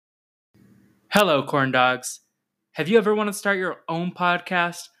Hello, corn dogs. Have you ever wanted to start your own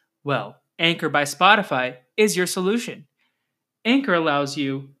podcast? Well, Anchor by Spotify is your solution. Anchor allows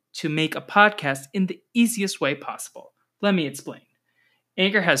you to make a podcast in the easiest way possible. Let me explain.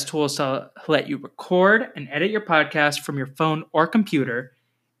 Anchor has tools to let you record and edit your podcast from your phone or computer.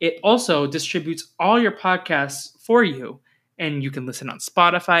 It also distributes all your podcasts for you, and you can listen on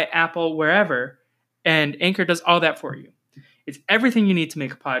Spotify, Apple, wherever, and Anchor does all that for you. It's everything you need to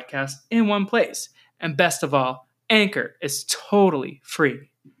make a podcast in one place. And best of all, Anchor is totally free.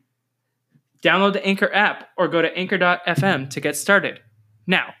 Download the Anchor app or go to anchor.fm to get started.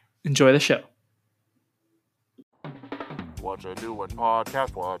 Now, enjoy the show. Whatcha doing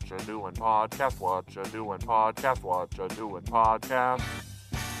podcast, whatcha doing podcast, whatcha doing podcast, whatcha doing podcast.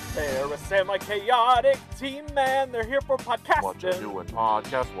 They're a semi-chaotic team, man. They're here for podcasting. Whatcha doing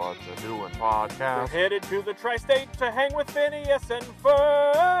podcast, whatcha doing They're podcast. headed to the tri-state to hang with Phineas and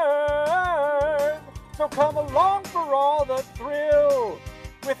Ferb. So come along for all the thrill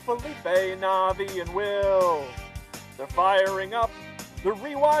with Felipe, Navi, and Will. They're firing up the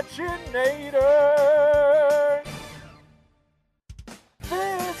Rewatchinator.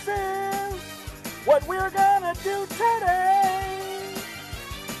 This is what we're gonna do today.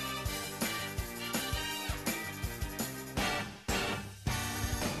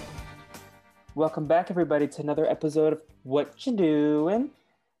 Welcome back, everybody, to another episode of What You Doing?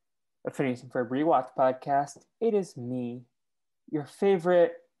 A Phineas and Ferb Rewatch podcast. It is me, your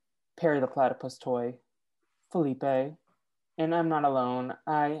favorite Perry the Platypus toy, Felipe. And I'm not alone.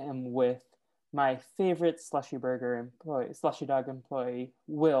 I am with my favorite slushy dog employee,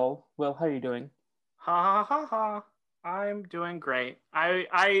 Will. Will, how are you doing? Ha ha ha ha. I'm doing great.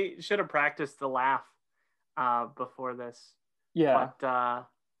 I should have practiced the laugh before this. Yeah. But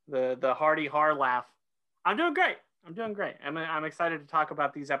the hearty har laugh. I'm doing great. I'm excited to talk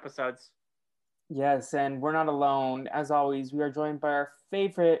about these episodes. Yes, and we're not alone. As always, we are joined by our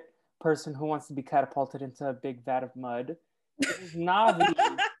favorite person who wants to be catapulted into a big vat of mud. This is Navi.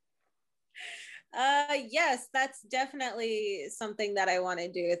 Yes, that's definitely something that I want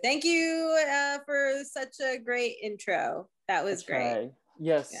to do. Thank you for such a great intro. That was great.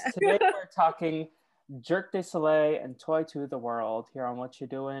 Yes, Yeah. Today we're talking Jerk de Soleil and Toy to the World here on What You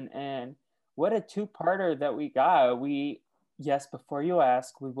Doing. And what a two-parter that we got. Yes, before you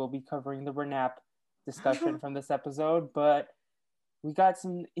ask, we will be covering the Renap discussion from this episode, but we got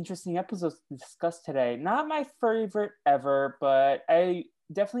some interesting episodes to discuss today. Not my favorite ever, but I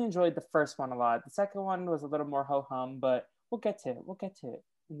definitely enjoyed the first one a lot. The second one was a little more ho-hum, but we'll get to it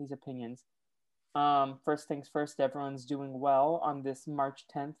in these opinions. First things first, everyone's doing well on this March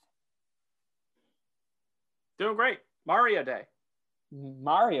 10th. Doing great. Mario Day.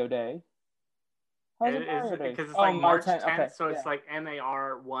 Mario Day? How's it Mario Day? Because it's like March 10th, okay. So it's like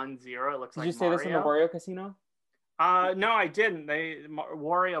MAR10. It looks like Did you say Mario. this in the Wario Casino? No, I didn't.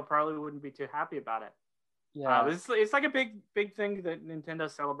 Wario probably wouldn't be too happy about it. Yeah. It's like a big thing that Nintendo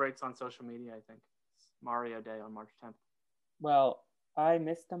celebrates on social media, I think. It's Mario Day on March 10th. Well, I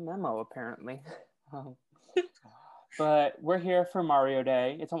missed the memo, apparently. But we're here for Mario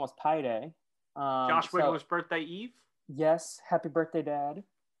Day. It's almost Pi Day. Josh Wiggler's birthday eve? Yes, happy birthday, Dad.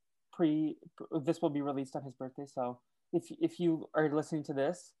 This will be released on his birthday, so if you are listening to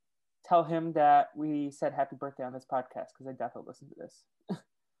this, tell him that we said happy birthday on this podcast, because I definitely listened to this.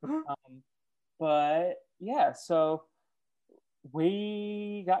 But yeah, so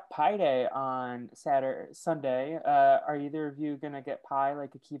we got Pie Day on Sunday. Are either of you gonna get pie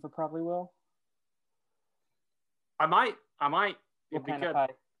like Akiva probably will? I might. What It'd be kind good. of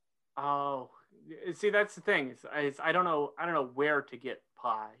pie? Oh, see, that's the thing. I don't know where to get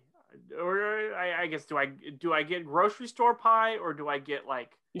pie. Or I guess do I get grocery store pie, or do I get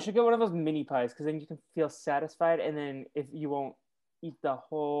like? You should get one of those mini pies, because then you can feel satisfied, and then if you won't eat the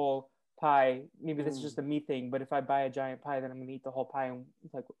whole pie, maybe this is just a me thing, but if I buy a giant pie, then I'm gonna eat the whole pie in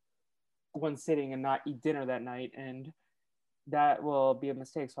like one sitting and not eat dinner that night, and that will be a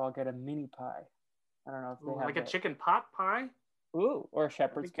mistake. So I'll get a mini pie. I don't know if they have like a that. chicken pot pie. Ooh, or a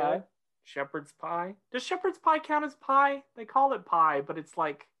shepherd's pie. Shepherd's pie. Does shepherd's pie count as pie? They call it pie, but it's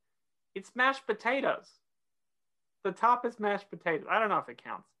mashed potatoes. The top is mashed potatoes. I don't know if it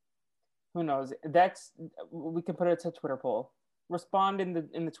counts. Who knows? We can put it to a Twitter poll. Respond in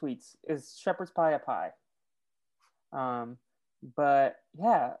the tweets. Is shepherd's pie a pie? But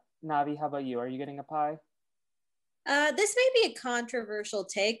yeah, Navi, how about you? Are you getting a pie? This may be a controversial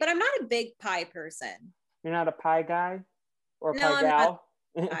take, but I'm not a big pie person. You're not a pie guy or a No, pie I'm gal?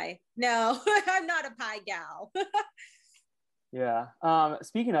 Pie. No, I'm not a pie gal. Yeah.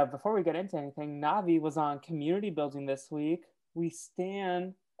 Speaking of, before we get into anything, Navi was on community building this week. We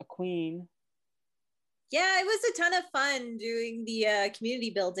stan a queen. Yeah, it was a ton of fun doing the community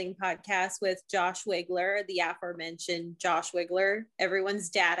building podcast with Josh Wigler, the aforementioned Josh Wigler, everyone's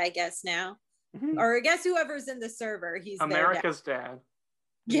dad, I guess now. Or I guess whoever's in the server, he's America's dad.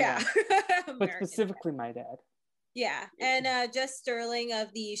 Yeah. But specifically my dad. Yeah. And Jess Sterling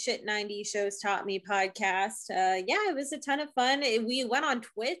of the Shit 90 Shows Taught Me podcast. Yeah, it was a ton of fun. We went on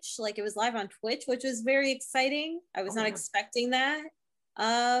Twitch, like it was live on Twitch, which was very exciting. I was not expecting that.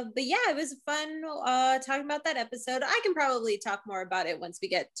 But yeah, it was fun talking about that episode. I can probably talk more about it once we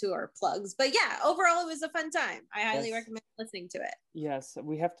get to our plugs. But yeah, overall, it was a fun time. I highly recommend listening to it. Yes,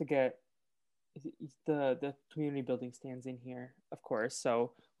 we have to get the community building stands in here, of course.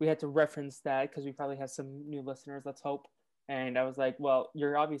 So we had to reference that because we probably have some new listeners, let's hope. And I was like, well,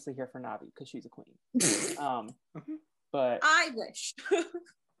 you're obviously here for Navi because she's a queen. But I wish.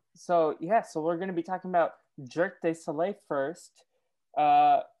 So we're going to be talking about Jerk de Soleil first.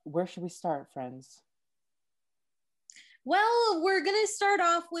 Where should we start, friends? Well, we're going to start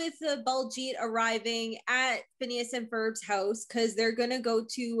off with Baljeet arriving at Phineas and Ferb's house because they're going to go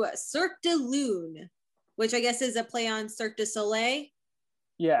to Cirque de Lune, which I guess is a play on Cirque du Soleil.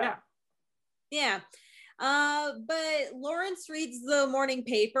 Yeah. But Lawrence reads the morning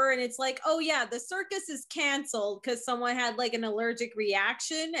paper and it's like, oh yeah, the circus is canceled because someone had like an allergic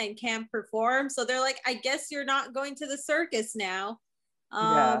reaction and can't perform. So they're like, I guess you're not going to the circus now.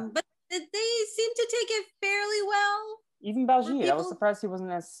 But they seem to take it fairly well. Even Baljeet, I was surprised he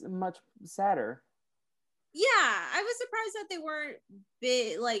wasn't as much sadder. Yeah, I was surprised that they weren't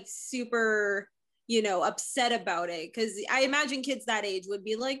like super, upset about it. Because I imagine kids that age would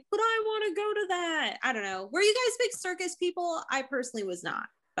be like, but I want to go to that. I don't know. Were you guys big circus people? I personally was not.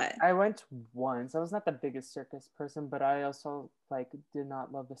 But I went once. I was not the biggest circus person, but I also did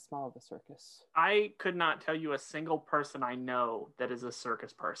not love the smell of the circus. I could not tell you a single person I know that is a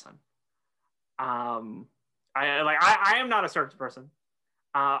circus person. I am not a circus person.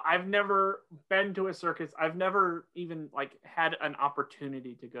 I've never been to a circus. I've never even had an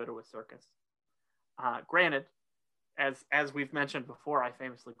opportunity to go to a circus. Granted, as we've mentioned before, I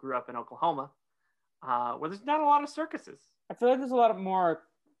famously grew up in Oklahoma, where there's not a lot of circuses. I feel like there's a lot of more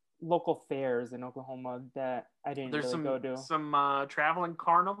local fairs in Oklahoma that I didn't really go to. There's some traveling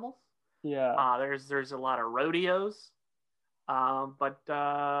carnivals. Yeah. There's a lot of rodeos. But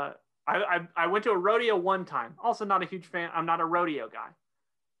I went to a rodeo one time. Also not a huge fan. I'm not a rodeo guy.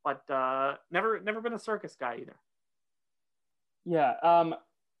 But never been a circus guy either. Yeah.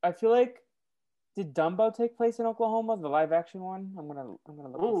 I feel like, did Dumbo take place in Oklahoma, the live action one? I'm gonna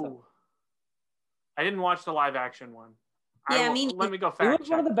look this up. I didn't watch the live action one. Yeah, let me go fact check. It was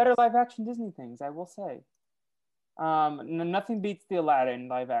one of the better live action Disney things, I will say. Nothing beats the Aladdin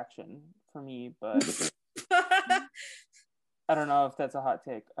live action for me, but I don't know if that's a hot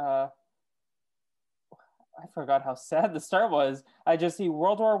take. I forgot how sad the start was. I just see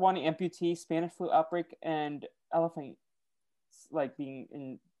World War I amputee, Spanish flu outbreak, and elephant being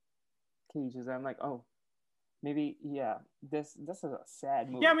in cages. I'm like, oh, maybe this is a sad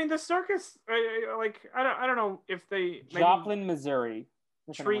movie. Yeah, I mean the circus. I don't know if they Joplin, Missouri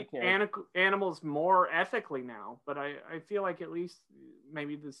treat animals more ethically now, but I feel like at least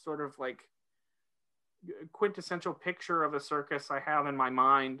maybe this sort of quintessential picture of a circus I have in my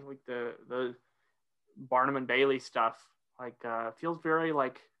mind, like the Barnum and Bailey stuff, feels very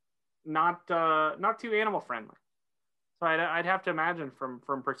not too animal friendly. So I'd have to imagine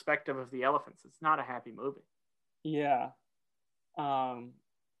from perspective of the elephants, it's not a happy movie. Yeah. But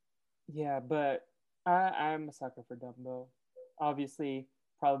I'm a sucker for Dumbo. Obviously,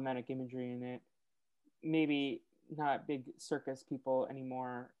 problematic imagery in it. Maybe not big circus people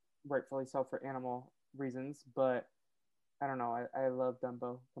anymore, rightfully so for animal reasons, but I don't know. I love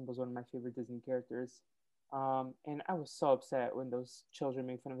Dumbo. Dumbo's one of my favorite Disney characters. And I was so upset when those children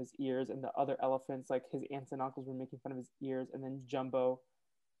made fun of his ears and the other elephants, his aunts and uncles, were making fun of his ears, and then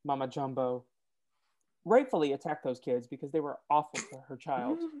Mama Jumbo, rightfully attacked those kids because they were awful for her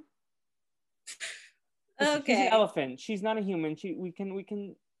child. Okay. She's an elephant. She's not a human. We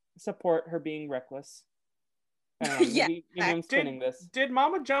can support her being reckless. I don't know. Yeah. Maybe I'm spinning this. Did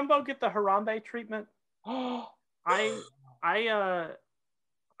Mama Jumbo get the Harambe treatment? I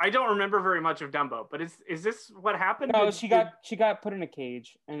don't remember very much of Dumbo, but is this what happened? No, she got put in a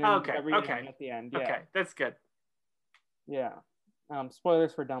cage and then okay. at the end. Yeah. Okay, that's good. Yeah.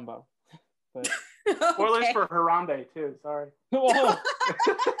 Spoilers for Dumbo. But spoilers for Harambe too. Sorry.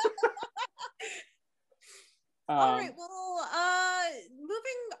 All right. Well,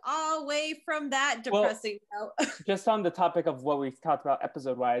 moving away from that depressing note. Just on the topic of what we've talked about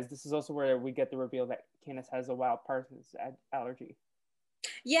episode-wise, this is also where we get the reveal that Candace has a wild parsnip allergy.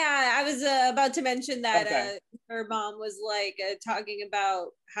 Yeah, I was about to mention that Okay. her mom was like talking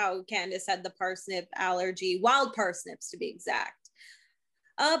about how Candace had the parsnip allergy, wild parsnips to be exact.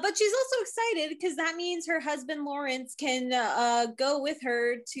 But she's also excited because that means her husband Lawrence can go with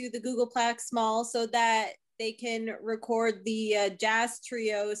her to the Googleplex Mall so that they can record the Jazz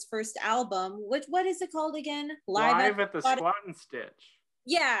Trio's first album. What is it called again? Live at the Squat and Stitch.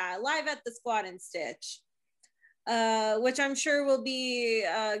 Yeah, Live at the Squat and Stitch. Which I'm sure will be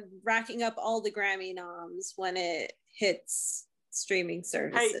racking up all the Grammy noms when it hits streaming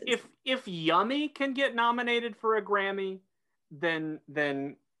services. Hey, if Yummy can get nominated for a Grammy, then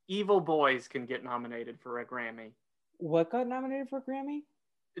Evil Boys can get nominated for a Grammy. What got nominated for a Grammy?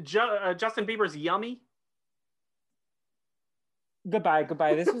 Justin Bieber's Yummy. Goodbye.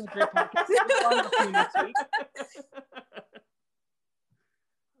 This was a great podcast. We'll see you next week.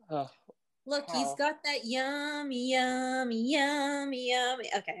 Look, Wow. he's got that yummy.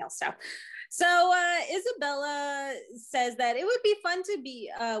 Okay, I'll stop. So Isabella says that it would be fun to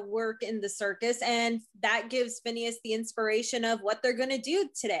be work in the circus, and that gives Phineas the inspiration of what they're going to do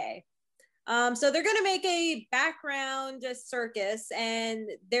today. So they're going to make a background circus, and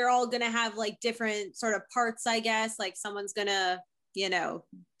they're all going to have like different sort of parts, I guess. Like someone's going to,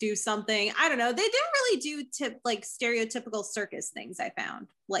 do something. I don't know. They didn't really do like stereotypical circus things. I found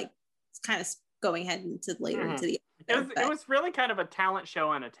like it's kind of going ahead into later into the episode, it was really kind of a talent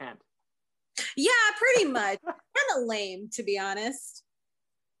show in a tent. Yeah, pretty much. Kind of lame, to be honest.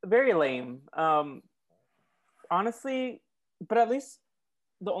 Very lame. Honestly, but at least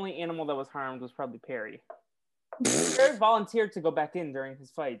the only animal that was harmed was probably Perry. Perry volunteered to go back in during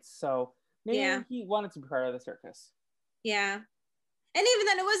his fights, so maybe he wanted to be part of the circus. Yeah. And even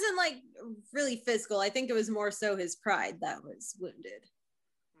then, it wasn't like really physical. I think it was more so his pride that was wounded.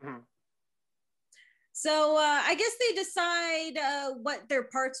 Mm-hmm. So I guess they decide what their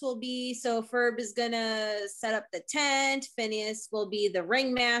parts will be. So Ferb is going to set up the tent. Phineas will be the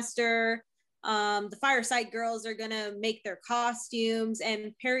ringmaster. The Fireside Girls are going to make their costumes.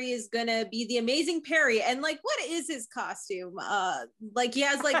 And Perry is going to be the amazing Perry. And like, what is his costume? Like he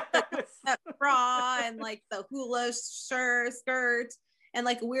has like that bra and like the hula skirt and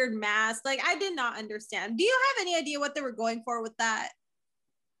like a weird mask. Like I did not understand. Do you have any idea what they were going for with that?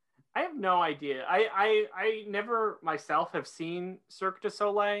 I have no idea. I never myself have seen Cirque du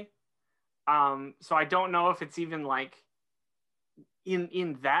Soleil. So I don't know if it's even like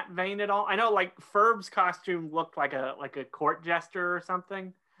in that vein at all. I know like Ferb's costume looked like a court jester or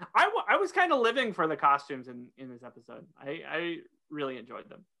something. I was kind of living for the costumes in this episode. I really enjoyed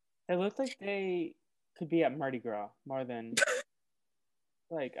them. It looked like they could be at Mardi Gras more than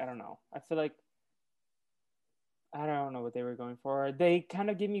like, I don't know. I feel like I don't know what they were going for. They kind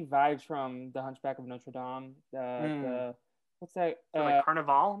of give me vibes from the Hunchback of Notre Dame. The what's that? Like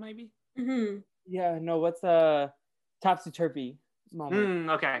Carnival, maybe? Mm-hmm. Yeah, no, what's the Topsy-Turvy moment?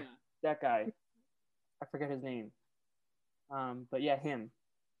 Okay. Yeah, that guy. I forget his name. But yeah, him.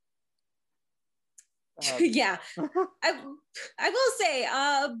 Yeah. I will say,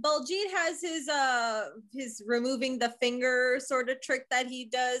 Baljeet has his removing the finger sort of trick that he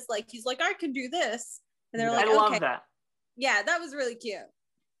does. Like he's like, I can do this. And they're like, I love okay. that. Yeah, that was really cute.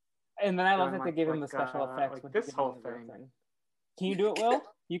 And then I love that they gave him the special effects like with this whole thing. Can you do it, Will?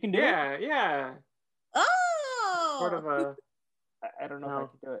 You can do it? Yeah. Oh! Sort of a I don't know if I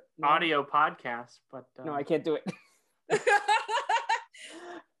can do it. No? audio podcast, but No, I can't do it.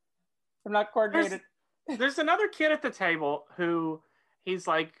 I'm not coordinated. There's another kid at the table who he's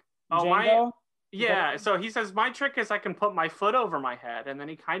like, oh, Django? yeah. So he says, my trick is I can put my foot over my head, and then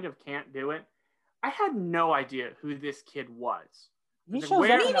he kind of can't do it. I had no idea who this kid was. He shows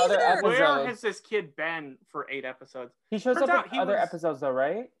up in other episodes. Where has this kid been for 8 episodes? He shows up in other episodes though,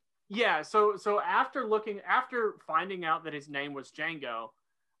 right? Yeah, so after finding out that his name was Django,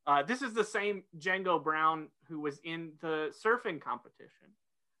 this is the same Django Brown who was in the surfing competition.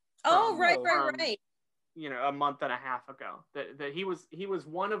 Right. A month and a half ago. That he was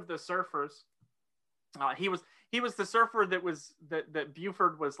one of the surfers. He was the surfer that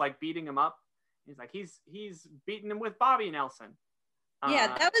Buford was like beating him up. He's like he's beating him with Bobby Nelson.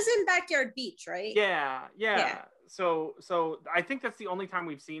 Yeah, that was in Backyard Beach, right? Yeah. So I think that's the only time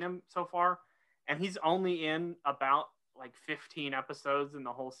we've seen him so far, and he's only in about like 15 episodes in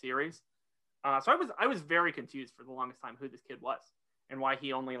the whole series. So I was very confused for the longest time who this kid was and why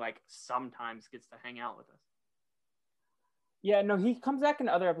he only like sometimes gets to hang out with us. Yeah, no, he comes back in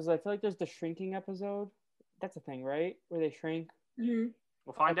other episodes. I feel like there's the shrinking episode. That's a thing, right? Where they shrink. Mm-hmm.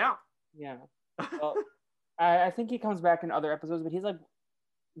 We'll find out. Yeah. Well, I think he comes back in other episodes, but he's like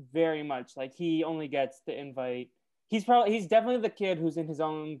very much like he only gets the invite. He's definitely the kid who's in his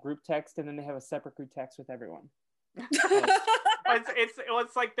own group text, and then they have a separate group text with everyone.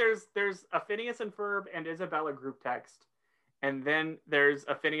 It's like there's a Phineas and Ferb and Isabella group text, and then there's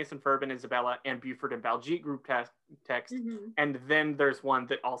a Phineas and Ferb and Isabella and Buford and Baljeet group text, and then there's one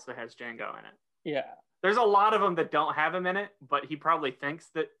that also has Django in it. Yeah. There's a lot of them that don't have him in it, but he probably thinks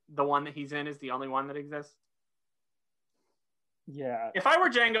that the one that he's in is the only one that exists. Yeah. If I were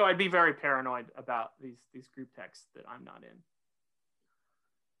Django, I'd be very paranoid about these group texts that I'm not in.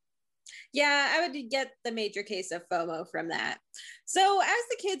 Yeah, I would get the major case of FOMO from that. So as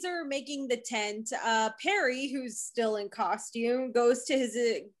the kids are making the tent, Perry, who's still in costume, goes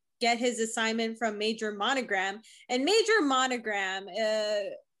to get his assignment from Major Monogram, and Major Monogram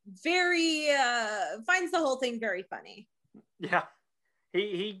finds the whole thing very funny. Yeah,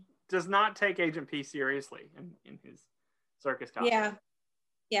 he does not take Agent P seriously in his circus costume.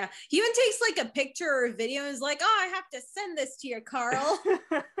 Yeah. He even takes like a picture or a video and is like, "Oh, I have to send this to you, Carl."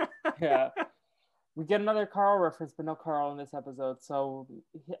 Yeah. We get another Carl reference, but no Carl in this episode. So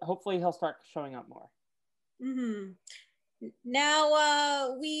hopefully he'll start showing up more. Mm-hmm.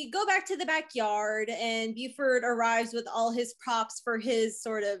 Now we go back to the backyard, and Buford arrives with all his props for his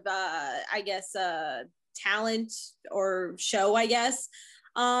sort of, talent or show, I guess.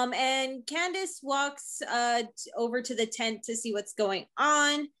 And Candace walks over to the tent to see what's going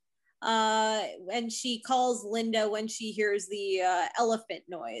on. And she calls Linda when she hears the elephant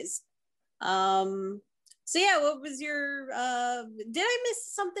noise. So yeah, what was your did I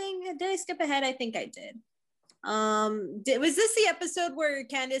miss something? Did I skip ahead? I think I did. Was this the episode where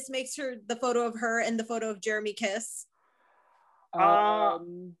Candace makes the photo of her and the photo of Jeremy kiss?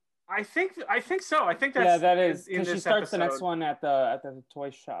 I think so. I think that's that is because she starts episode. The next one at the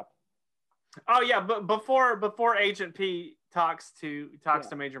toy shop. Oh yeah, but before Agent P talks to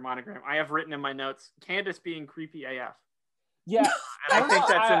Major Monogram, I have written in my notes Candace being creepy AF. Yeah, and I think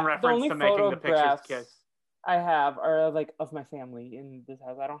that's in reference to making the pictures kiss. I have are like of my family in this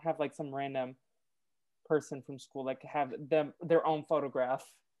house. I don't have like some random person from school like have their own photograph.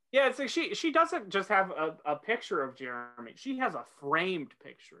 Yeah, it's like she doesn't just have a picture of Jeremy. She has a framed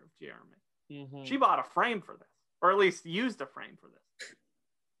picture of Jeremy. Mm-hmm. She bought a frame for this, or at least used a frame for this.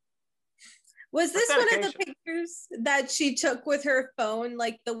 Was this one of the pictures that she took with her phone,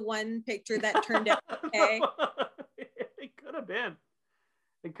 like the one picture that turned out okay? It could have been.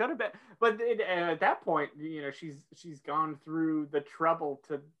 It could have been, but at that point, she's gone through the trouble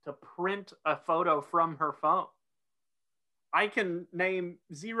to print a photo from her phone. I can name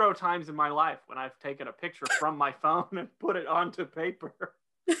 0 times in my life when I've taken a picture from my phone and put it onto paper.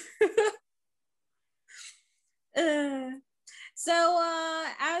 So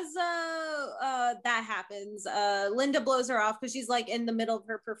as that happens, Linda blows her off because she's like in the middle of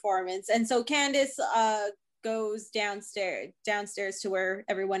her performance, and so Candace goes downstairs to where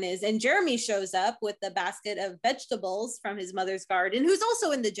everyone is, and Jeremy shows up with a basket of vegetables from his mother's garden, who's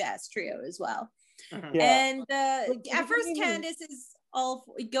also in the jazz trio as well. Yeah. And at first Candace is all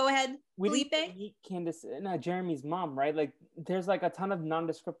go ahead, Felipe. Candace, no, Jeremy's mom, right? Like there's like a ton of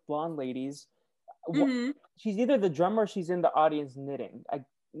nondescript blonde ladies. Mm-hmm. She's either the drummer or she's in the audience knitting.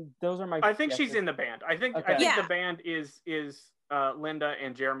 Those are my I think she's in the band. I think the band is Linda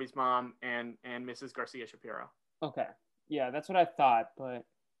and Jeremy's mom and Mrs. Garcia Shapiro. Okay. Yeah, that's what I thought, but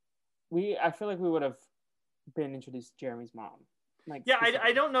I feel like we would have been introduced to Jeremy's mom. Like, yeah,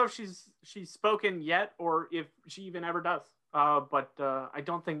 I don't know if she's spoken yet or if she even ever does. But I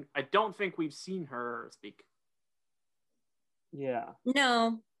don't think we've seen her speak. Yeah.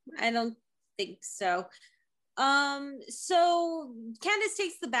 No, I don't think so. So Candace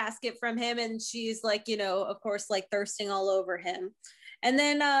takes the basket from him and she's like, of course, like thirsting all over him. And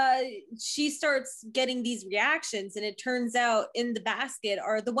then she starts getting these reactions, and it turns out in the basket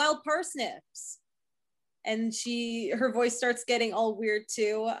are the wild parsnips. And her voice starts getting all weird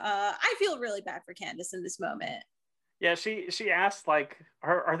too. I feel really bad for Candace in this moment. Yeah, she asked like,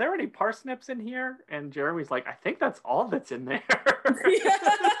 are there any parsnips in here? And Jeremy's like, I think that's all that's in there.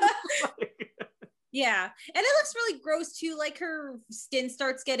 Yeah, and it looks really gross too. Like her skin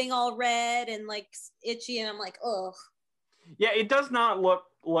starts getting all red and like itchy, and I'm like, ugh. Yeah, it does not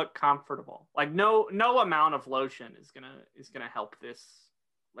look comfortable. Like no amount of lotion is gonna help this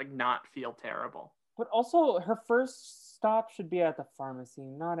like not feel terrible. But also, her first stop should be at the pharmacy,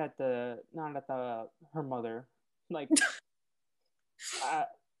 not at her mother. Like,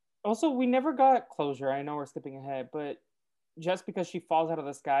 also, we never got closure. I know we're skipping ahead, but just because she falls out of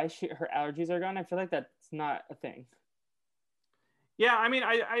the sky, her allergies are gone. I feel like that's not a thing. Yeah, I mean,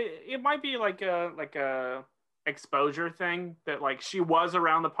 it might be like a exposure thing that like she was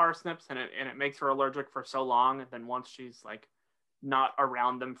around the parsnips and it makes her allergic for so long, and then once she's like not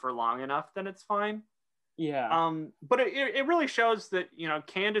around them for long enough, then it's fine. Yeah. But it really shows that, you know,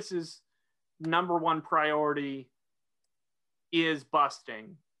 Candace's number one priority is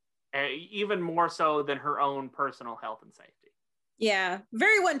busting, even more so than her own personal health and safety. Yeah,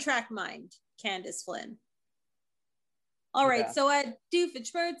 very one-track mind, Candace Flynn. All right, so at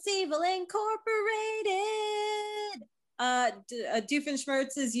Doofenshmirtz Evil Incorporated,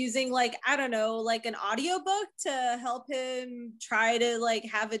 Doofenshmirtz is using like, I don't know, like an audiobook to help him try to like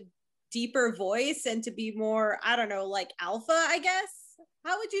have a deeper voice and to be more, I don't know, like alpha, I guess.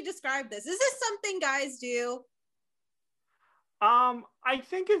 How would you describe this? Is this something guys do? I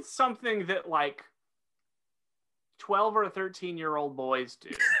think it's something that like 12 or 13-year-old boys do.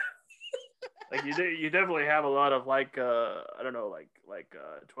 Like you definitely have a lot of like I don't know, like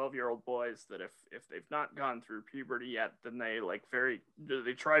 12-year-old boys that if they've not gone through puberty yet, then they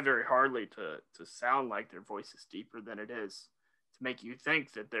try very hardly to sound like their voice is deeper than it is, to make you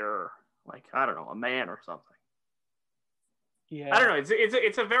think that they're like, I don't know, a man or something. Yeah. I don't know.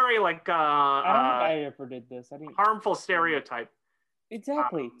 It's a very like I don't think I ever did this. I didn't. Harmful stereotype.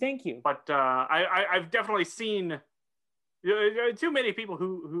 Exactly. Thank you. But I've definitely seen too many people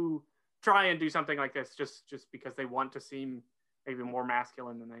who try and do something like this just because they want to seem maybe more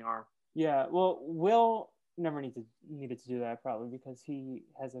masculine than they are. Yeah. Well, Will never needed to do that probably because he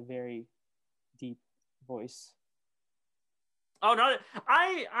has a very deep voice. Oh no,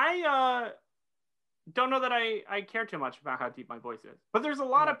 I don't know that I care too much about how deep my voice is, but there's a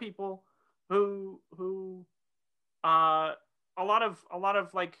lot of people who a lot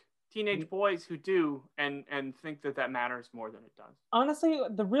of like teenage boys who do and think that matters more than it does. Honestly,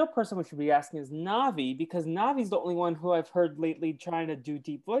 the real person we should be asking is Navi, because Navi's the only one who I've heard lately trying to do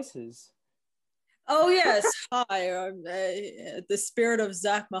deep voices. Oh yes, hi. The spirit of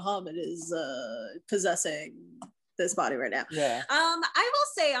Zach Muhammad is possessing this body right now. Yeah. I will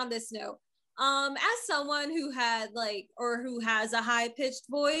say on this note, as someone who had like, or who has a high pitched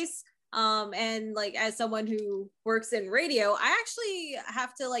voice, and like as someone who works in radio, I actually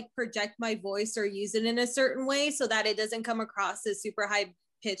have to like project my voice or use it in a certain way so that it doesn't come across as super high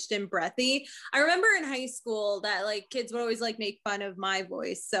pitched and breathy. I remember in high school that like kids would always like make fun of my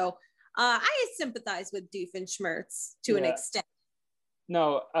voice, so I sympathize with Doofenshmirtz to an extent.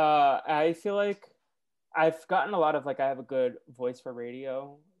 No, I feel like I've gotten a lot of like, I have a good voice for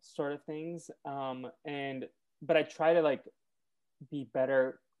radio sort of things, but I try to like be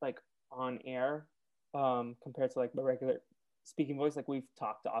better like on air compared to like my regular speaking voice. Like we've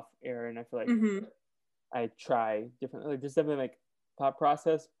talked off air, and I feel like I try differently. Like, there's definitely like thought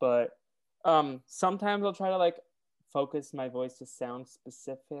process, but sometimes I'll try to like focus my voice to sound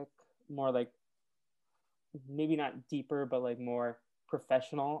specific, more like maybe not deeper, but like more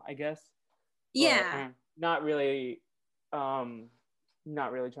professional, I guess. Yeah. But not really trying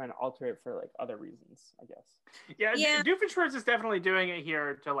to alter it for like other reasons, I guess. Yeah. Doofenshmirtz is definitely doing it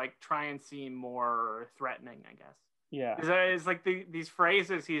here to like try and seem more threatening, I guess. Yeah. It's like these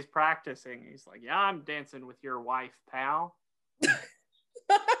phrases he's practicing. He's like, yeah, I'm dancing with your wife, pal.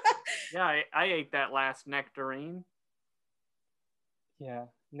 Yeah, I ate that last nectarine. Yeah,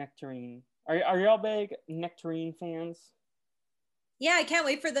 nectarine. Are y'all big nectarine fans? Yeah, I can't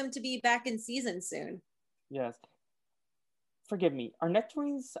wait for them to be back in season soon. Yes. Forgive me. Are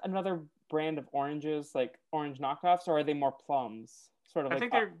nectarines another brand of oranges, like orange knockoffs, or are they more plums? Sort of. I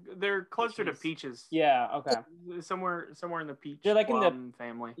like think they're closer to peaches. Yeah. Okay. Somewhere in the peach. They're like plum in the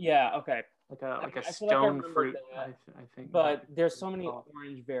family. Yeah. Okay. Like a I stone fruit. I think. But there's so many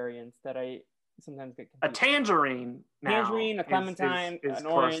orange variants that I sometimes get confused. A tangerine. Tangerine, a clementine, is an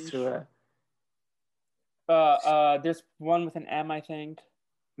close orange. to a... There's one with an M, I think.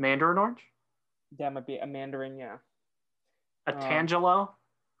 Mandarin orange. That might be a mandarin. Yeah. A Tangelo,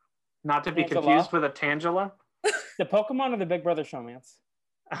 not to be confused with a Tangela. The Pokemon or the Big Brother showmance?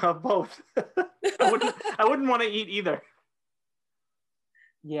 Both. I wouldn't want to eat either.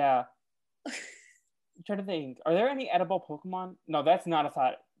 Yeah. I'm trying to think. Are there any edible Pokemon? No, that's not a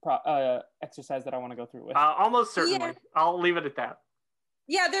thought exercise that I want to go through with. Almost certainly. Yeah. I'll leave it at that.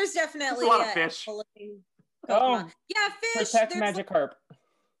 Yeah, there's definitely a lot of fish. Yeah, fish. Protect Magikarp.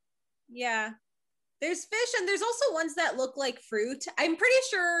 Yeah. There's fish, and there's also ones that look like fruit. I'm pretty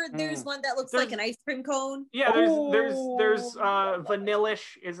sure there's one that looks like an ice cream cone. Yeah, there's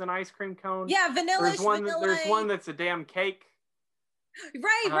Vanillish is an ice cream cone. Yeah, Vanillish. There's one that's a damn cake.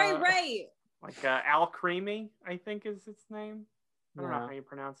 Right. Like Al Creamy, I think is its name. I don't know how you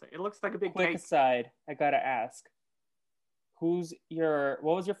pronounce it. It looks like a big cake. Quick aside, I gotta ask. What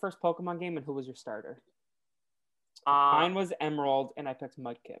was your first Pokemon game, and who was your starter? Mine was Emerald, and I picked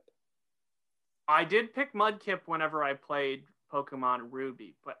Mudkip. I did pick Mudkip whenever I played Pokemon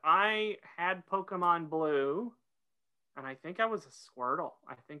Ruby, but I had Pokemon Blue, and I think I was a Squirtle.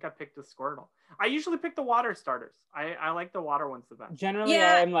 I think I picked a Squirtle. I usually pick the water starters. I like the water ones the best. Generally,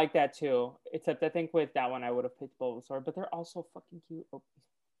 Yeah. I'm like that too. Except I think with that one, I would have picked Bulbasaur, but they're also fucking cute. Oh.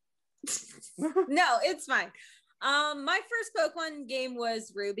 No, it's fine. My first Pokemon game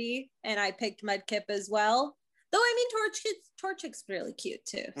was Ruby, and I picked Mudkip as well. Though I mean, Torchic's really cute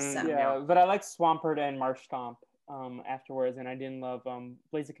too. So Yeah, but I like Swampert and Marshtomp afterwards, and I didn't love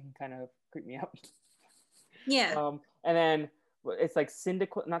Blaziken. Kind of creeped me out. yeah. And then it's like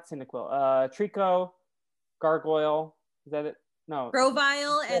not Cyndaquil, Trico, Gargoyle. Is that it? No.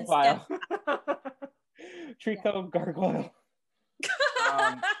 Grovyle and Grovyle. Step. Trico, Gargoyle.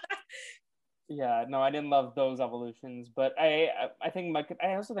 Yeah, no, I didn't love those evolutions, but I think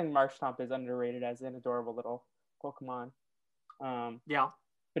I also think Marshtomp is underrated as an adorable little Pokemon. Yeah.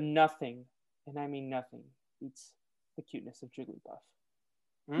 But nothing, and I mean nothing, beats the cuteness of Jigglypuff.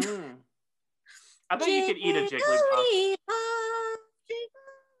 I bet you could eat a Jigglypuff.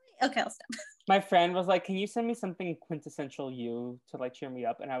 Okay, I'll stop. My friend was like, "Can you send me something quintessential you to like cheer me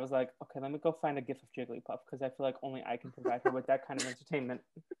up?" And I was like, "Okay, let me go find a gif of Jigglypuff because I feel like only I can provide her with that kind of entertainment."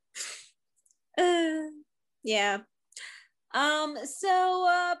 Yeah.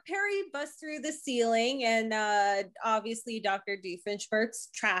 So Perry busts through the ceiling, and obviously Dr.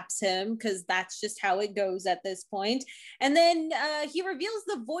 Doofenshmirtz traps him because that's just how it goes at this point. And then he reveals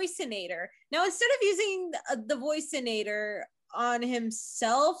the Voicinator. Now, instead of using the Voicinator on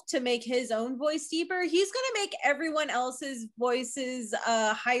himself to make his own voice deeper, he's going to make everyone else's voices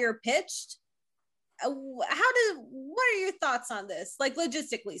higher pitched. What are your thoughts on this, like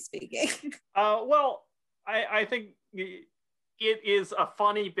logistically speaking? Well, I think it is a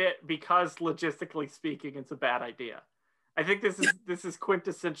funny bit because logistically speaking, it's a bad idea. I think this is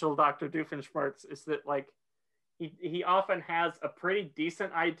quintessential Dr. Doofenshmirtz, is that like he often has a pretty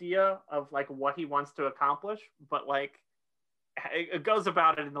decent idea of like what he wants to accomplish, but like it goes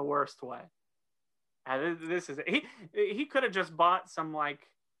about it in the worst way. And this is he could have just bought some like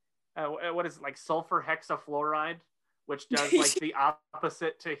what is it, like sulfur hexafluoride, which does like the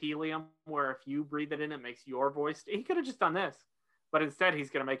opposite to helium, where if you breathe it in, it makes your voice. He could have just done this, but instead he's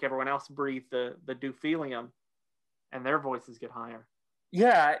going to make everyone else breathe the doophelium, and their voices get higher.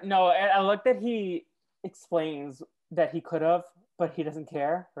 Yeah, no, I like that he explains that he could have, but he doesn't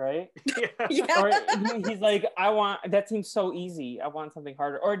care, right? Yeah. Or he's like, that seems so easy. I want something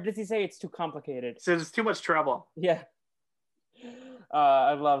harder. Or does he say it's too complicated? So there's too much trouble. Yeah.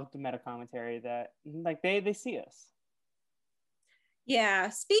 I love the meta commentary that like they see us. Yeah.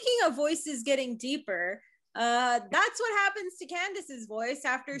 Speaking of voices getting deeper, that's what happens to Candace's voice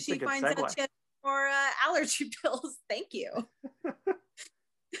after she finds out she has more allergy pills. Thank you.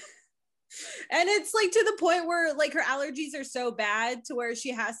 And it's like to the point where like her allergies are so bad to where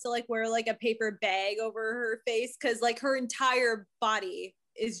she has to like wear like a paper bag over her face because like her entire body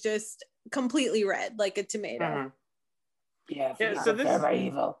is just completely red like a tomato. Mm-hmm. Yeah, so this is very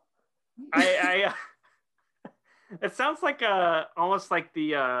evil. I it sounds like almost like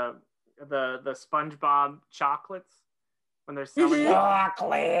the SpongeBob chocolates when they're selling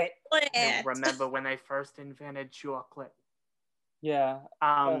chocolate. Remember when they first invented chocolate? Yeah.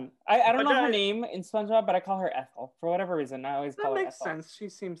 I don't know her name in SpongeBob, but I call her Ethel for whatever reason. I always call her Ethel. That makes sense. She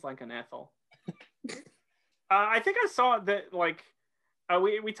seems like an Ethel. I think I saw that like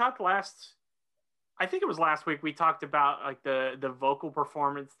we talked last. I think it was last week. We talked about like the vocal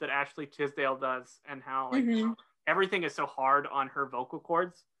performance that Ashley Tisdale does, and how like everything is so hard on her vocal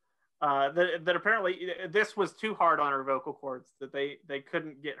cords. That apparently this was too hard on her vocal cords that they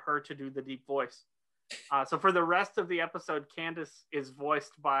couldn't get her to do the deep voice. So for the rest of the episode, Candace is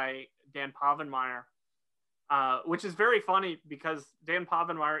voiced by Dan Povenmire, which is very funny because Dan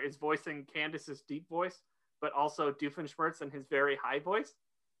Povenmire is voicing Candace's deep voice, but also Doofenshmirtz in his very high voice.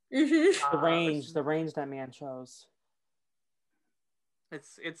 The range that man shows.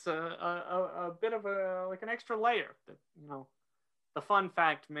 It's a bit of a like an extra layer that the fun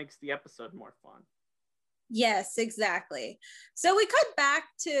fact makes the episode more fun. Yes, exactly. So we cut back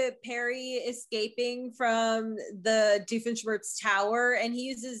to Perry escaping from the Doofenshmirtz tower, and he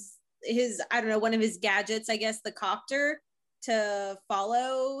uses his, I don't know, one of his gadgets, I guess, the copter, to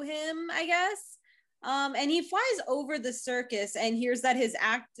follow him, I guess. And he flies over the circus and hears that his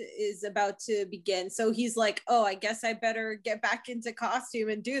act is about to begin. So he's like, oh, I guess I better get back into costume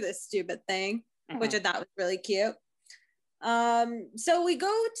and do this stupid thing, which I thought was really cute. So we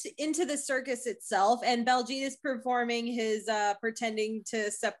go into the circus itself, and Baljeet is performing his pretending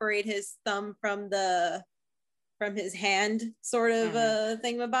to separate his thumb from the from his hand sort of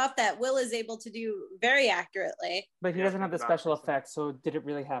thingamabob that Will is able to do very accurately. But he doesn't have the special effects, so did it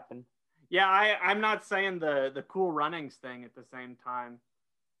really happen? Yeah, I'm not saying the cool runnings thing at the same time.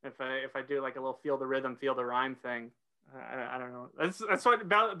 If I do like a little feel the rhythm, feel the rhyme thing, I don't know. That's what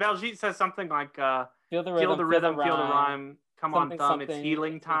Baljeet says, something like feel the rhythm, feel the rhyme. Come on, thumb, it's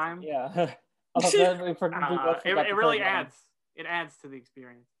healing time. Yeah. It really adds. It adds to the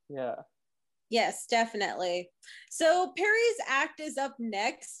experience. Yeah. Yes, definitely. So Perry's act is up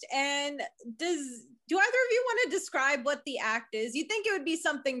next, and do either of you want to describe what the act is? You think it would be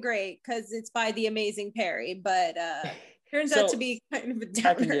something great because it's by the amazing Perry, but turns out to be kind of a downer.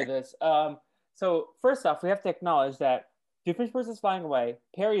 I can do this. So first off, we have to acknowledge that Doofenshmirtz is flying away.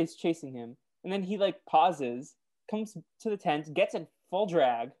 Perry is chasing him, and then he like pauses, comes to the tent, gets in full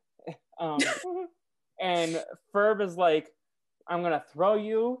drag, and Ferb is like, "I'm gonna throw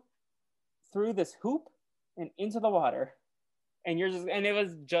you through this hoop and into the water," and it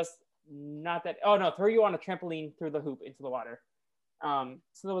was just not that. Oh no, throw you on a trampoline through the hoop into the water.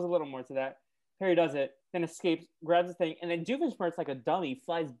 So there was a little more to that. Perry does it, then escapes, grabs the thing, and then Doofenshmirtz, like a dummy,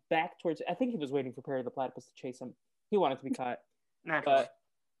 flies back towards. I think he was waiting for Perry the Platypus to chase him. He wanted to be caught. Naturally.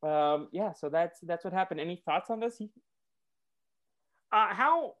 But yeah, so that's what happened. Any thoughts on this?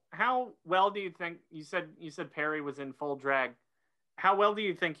 How well do you think you said Perry was in full drag? How well do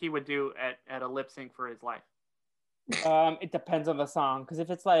you think he would do at a lip sync for his life? It depends on the song, because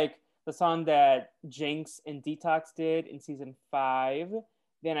if it's like the song that Jinx and Detox did in season 5,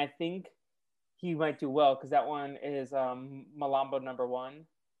 then I think he might do well, because that one is Malambo number 1,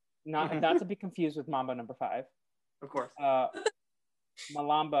 not to be confused with Mambo number 5. Of course.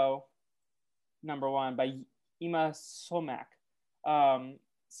 Malambo number 1 by Ima Somak.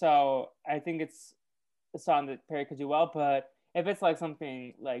 So I think it's a song that Perry could do well, but if it's like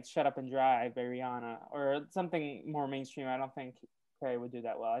something like Shut Up and Drive by Rihanna or something more mainstream, I don't think Perry would do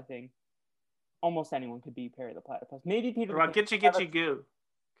that well. I think almost anyone could be Perry the Platypus. Maybe Peter. Well, Gitchy Goo.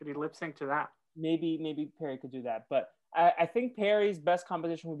 Could he lip sync to that? Maybe Perry could do that. But I think Perry's best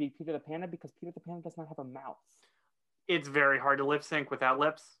composition would be Peter the Panda, because Peter the Panda does not have a mouth. It's very hard to lip sync without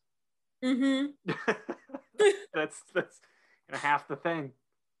lips. Mm-hmm. that's half the thing.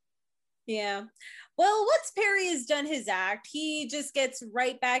 Yeah. Well, once Perry has done his act, he just gets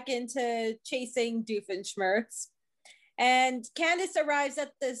right back into chasing Doofenshmirtz. And Candace arrives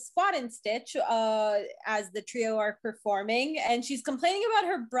at the Spot and Stitch as the trio are performing, and she's complaining about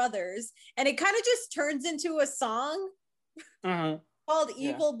her brothers, and it kind of just turns into a song called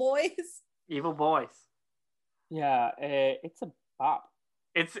Evil Boys. Evil Boys. Yeah, it's a bop.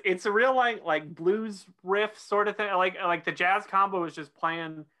 It's a real like blues riff sort of thing. Like the jazz combo is just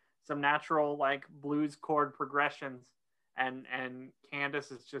playing some natural like blues chord progressions, and Candace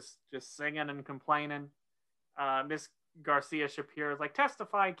is just singing and complaining. Miss Garcia Shapiro is like,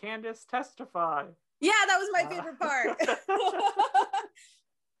 "Testify, Candace, testify." Yeah, that was my favorite part.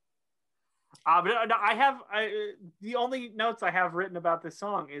 But I have the only notes I have written about this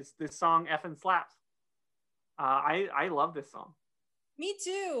song is this song "Effin' Slaps." I love this song. Me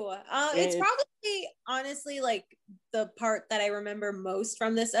too. It's probably honestly like the part that I remember most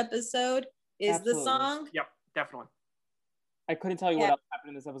from this episode is the song. Yep, definitely. I couldn't tell you what else happened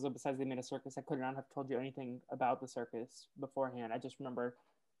in this episode besides they made a circus. I could not have told you anything about the circus beforehand. I just remember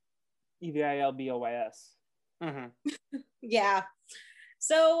EVILBOYS. Yeah.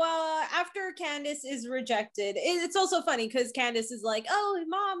 So after Candace is rejected, it's also funny because Candace is like, "Oh,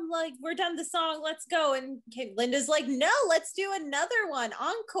 Mom, like we're done the song, let's go." And Linda's like, "No, let's do another one,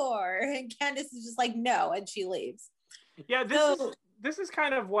 encore." And Candace is just like, "No," and she leaves. Yeah, this is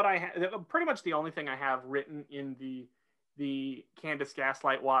kind of what I have. Pretty much the only thing I have written in the Candace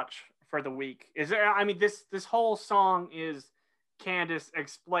Gaslight watch for the week is, I mean, this whole song is Candace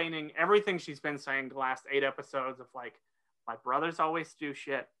explaining everything she's been saying the last 8 episodes of like, my brothers always do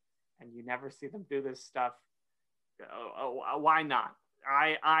shit and you never see them do this stuff. Why not?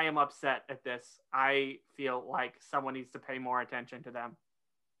 I am upset at this. I feel like someone needs to pay more attention to them.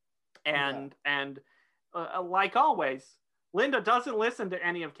 And like always, Linda doesn't listen to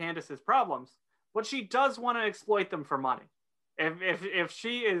any of Candace's problems, but she does want to exploit them for money. If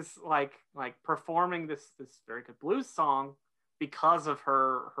she is like performing this very good blues song because of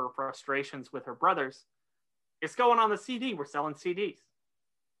her frustrations with her brothers, it's going on the CD. We're selling CDs.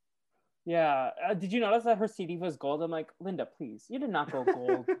 Yeah. Did you notice that her CD was gold? I'm like, Linda, please, you did not go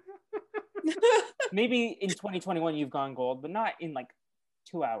gold. Maybe in 2021 you've gone gold, but not in like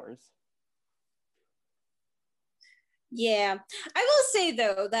 2 hours. Yeah. I will say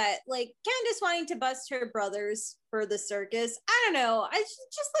though that like Candace wanting to bust her brothers for the circus, I don't know. I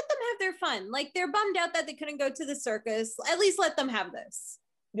just let them have their fun. Like they're bummed out that they couldn't go to the circus. At least let them have this.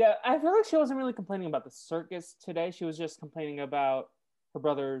 Yeah, I feel like she wasn't really complaining about the circus today. She was just complaining about her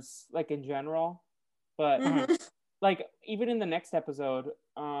brothers, like in general. But Mhm. like even in the next episode,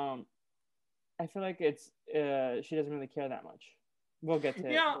 I feel like it's she doesn't really care that much. We'll get to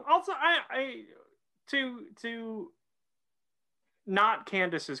it. Yeah. Also, I to not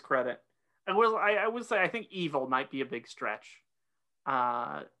Candace's credit, I would say I think evil might be a big stretch.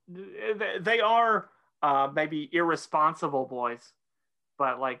 They are maybe irresponsible boys,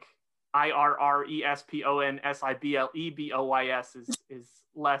 but like IRRESPONSIBLEBOYS is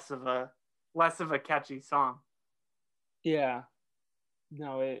less of a catchy song. Yeah.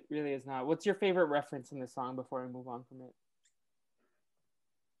 No, it really is not. What's your favorite reference in this song before we move on from it?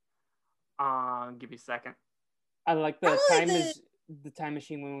 Give me a second. I like the Probably time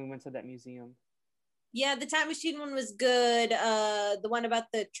machine when we went to that museum. Yeah, the time machine one was good. The one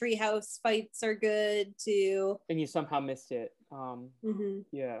about the treehouse fights are good too. And you somehow missed it.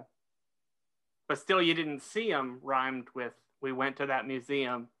 Yeah. But still, you didn't see them rhymed with "we went to that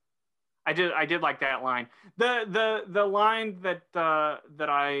museum." I did like that line. The line that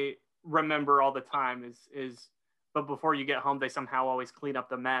I remember all the time is but before you get home, they somehow always clean up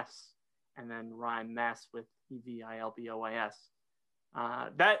the mess, and then rhyme mess with EVILBOYS.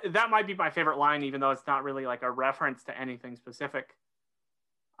 That might be my favorite line, even though it's not really like a reference to anything specific.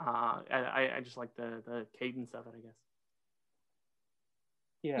 I just like the cadence of it, I guess.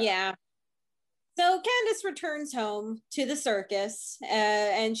 Yeah. So Candace returns home to the circus,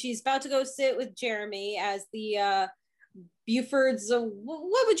 and she's about to go sit with Jeremy as the Buford's.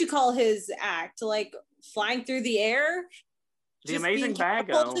 What would you call his act? Like flying through the air? The amazing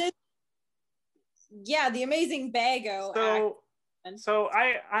Bago. Yeah, the amazing Bago act. So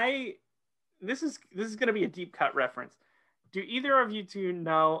I this is going to be a deep cut reference. Do either of you two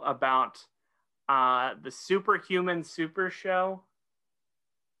know about the Superhuman Super Show?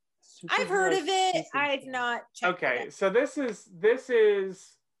 I've heard of it. I've not checked Okay, it out. so this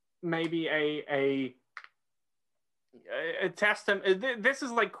is maybe a testament. This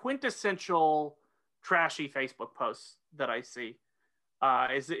is like quintessential trashy Facebook posts that I see.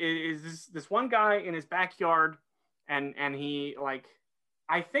 Is this one guy in his backyard, and he like,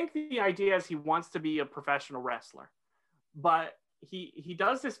 I think the idea is he wants to be a professional wrestler, but he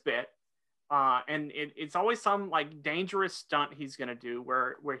does this bit. And it's always some like dangerous stunt he's gonna do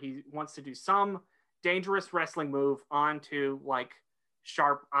where he wants to do some dangerous wrestling move onto like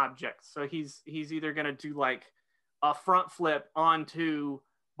sharp objects. So he's either gonna do like a front flip onto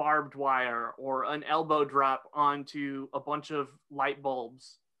barbed wire, or an elbow drop onto a bunch of light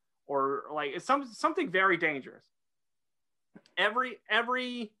bulbs, or like it's something very dangerous. Every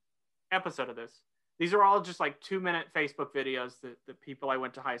episode of this, these are all just like 2-minute Facebook videos that the people I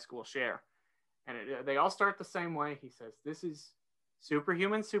went to high school share. And they all start the same way. He says, "This is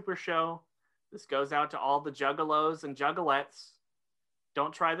Superhuman Super Show. This goes out to all the juggalos and juggalettes.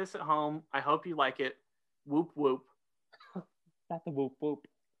 Don't try this at home. I hope you like it. Whoop, whoop." Not the whoop, whoop.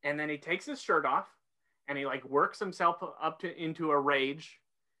 And then he takes his shirt off, and he like works himself up into a rage.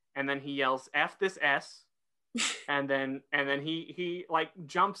 And then he yells, "F this S." and then he like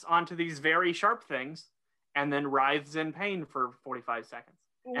jumps onto these very sharp things and then writhes in pain for 45 seconds.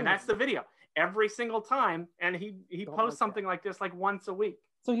 Ooh. And that's the video. Every single time, and he posts something like this like once a week.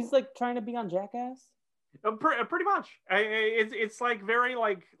 So he's like trying to be on Jackass? Pretty much. It's like very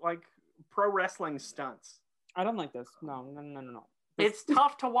like pro wrestling stunts. I don't like this. No. It's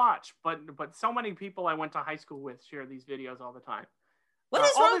tough to watch, but so many people I went to high school with share these videos all the time. What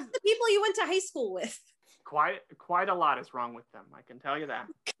is wrong with the people you went to high school with? Quite a lot is wrong with them. I can tell you that.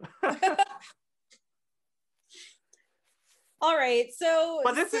 All right, so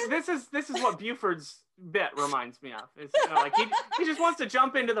but this is what Buford's bit reminds me of. It's like he just wants to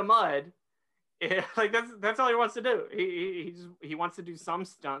jump into the mud. Like that's all he wants to do. He wants to do some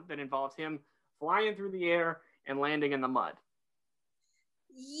stunt that involves him flying through the air and landing in the mud.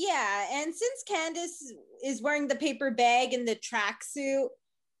 Yeah, and since Candace is wearing the paper bag and the tracksuit,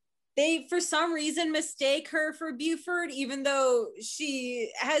 they for some reason mistake her for Buford, even though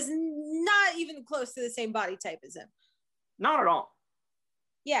she has not even close to the same body type as him. Not at all.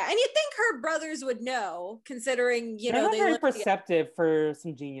 Yeah, and you'd think her brothers would know, considering, you know, they're very perceptive for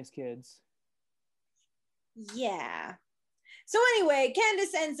some genius kids. Yeah. So anyway,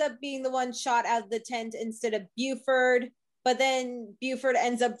 Candace ends up being the one shot out of the tent instead of Buford, but then Buford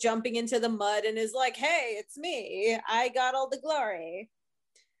ends up jumping into the mud and is like, "Hey, it's me. I got all the glory."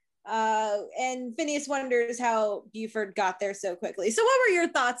 And Phineas wonders how Buford got there so quickly. So what were your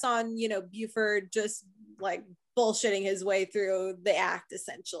thoughts on, Buford just like bullshitting his way through the act,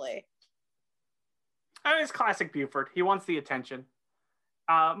 essentially? I mean, it's classic Buford. He wants the attention.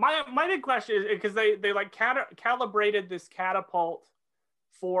 My big question is because they like calibrated this catapult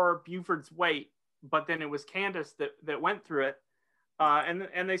for Buford's weight, but then it was Candace that went through it.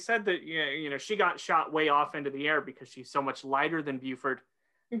 And they said that she got shot way off into the air because she's so much lighter than Buford.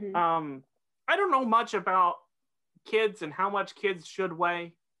 Mm-hmm. I don't know much about kids and how much kids should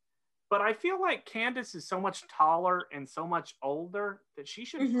weigh, but I feel like Candace is so much taller and so much older that she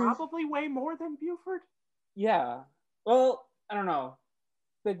should probably weigh more than Buford. Yeah. Well, I don't know.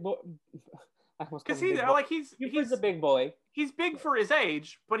 Big boy. Because he's a big boy. He's big for his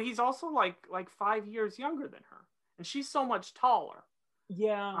age, but he's also like 5 years younger than her, and she's so much taller.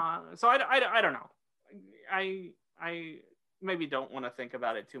 Yeah. So I don't know. I maybe don't want to think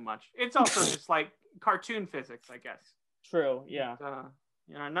about it too much. It's also just like cartoon physics, I guess. True. Yeah.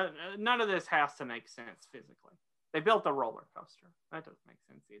 None of this has to make sense physically. They built a roller coaster. That doesn't make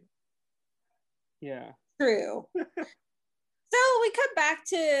sense either. Yeah. True. So we come back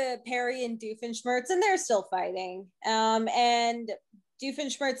to Perry and Doofenshmirtz, and they're still fighting. And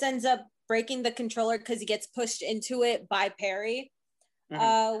Doofenshmirtz ends up breaking the controller because he gets pushed into it by Perry,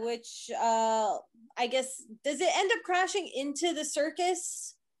 which I guess, does it end up crashing into the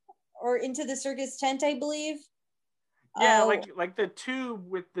circus or into the circus tent, I believe? Yeah, like the tube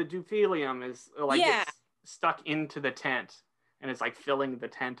with the doophelium is it's stuck into the tent, and it's like filling the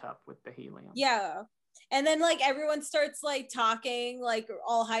tent up with the helium. Yeah. And then like everyone starts like talking like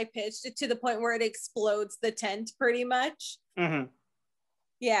all high pitched to the point where it explodes the tent pretty much. Mm-hmm.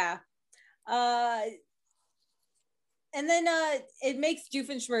 Yeah. And then it makes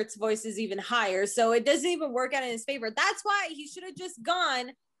Doofenshmirtz's voices even higher. So it doesn't even work out in his favor. That's why he should have just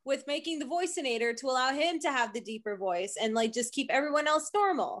gone with making the voicinator to allow him to have the deeper voice and like just keep everyone else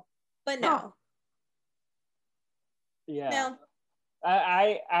normal. But no. Yeah. No.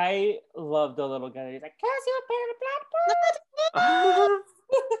 I love the little guy. He's like,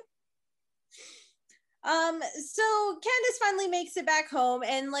 so Candace finally makes it back home,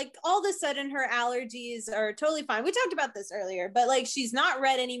 and like all of a sudden her allergies are totally fine. We talked about this earlier, but like she's not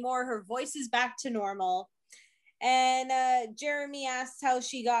red anymore. Her voice is back to normal. And Jeremy asks how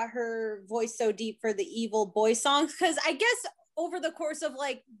she got her voice so deep for the evil boy songs, because I guess over the course of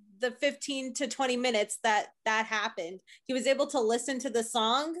like the 15 to 20 minutes that happened, he was able to listen to the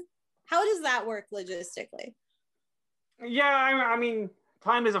song. How does that work logistically? Yeah, I mean,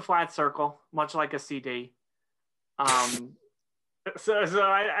 time is a flat circle, much like a CD. So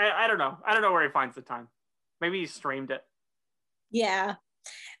I don't know. I don't know where he finds the time. Maybe he streamed it. Yeah.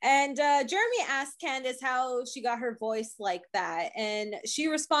 And Jeremy asks Candace how she got her voice like that, and she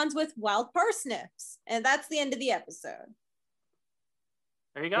responds with wild parsnips, and that's the end of the episode.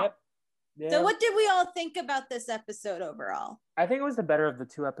 There you go. Yep. Yeah. So what did we all think about this episode overall? I think it was the better of the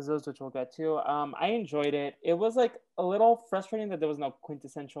two episodes, which we'll get to. I enjoyed it. It was like a little frustrating that there was no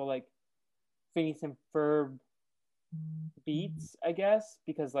quintessential like Phineas and Ferb beats, I guess,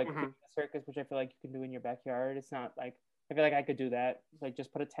 because like a circus, which I feel like you can do in your backyard. It's not like, I feel like I could do that. Like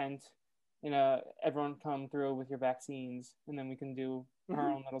just put a tent, everyone come through with your vaccines, and then we can do our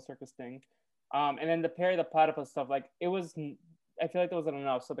own little circus thing. And then the Perry the Platypus stuff, like it was, I feel like that wasn't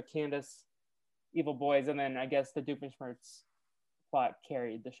enough. So the Candace evil boys, and then I guess the Doofenshmirtz plot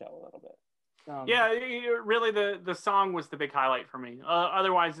carried the show a little bit. Yeah, really, the song was the big highlight for me.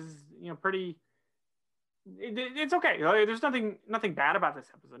 Otherwise, it's pretty. It's okay. There's nothing bad about this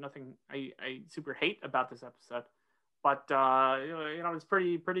episode. Nothing I super hate about this episode. But it's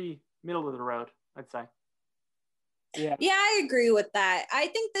pretty middle of the road, I'd say. Yeah, I agree with that. I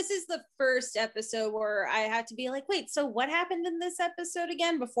think this is the first episode where I had to be like, wait, so what happened in this episode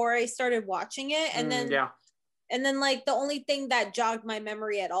again before I started watching it? And then like the only thing that jogged my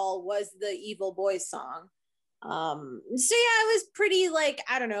memory at all was the Evil Boys song. So yeah, it was pretty like,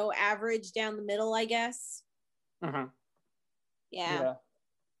 I don't know, average down the middle, I guess. Yeah.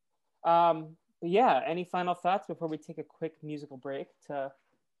 Yeah, any final thoughts before we take a quick musical break to...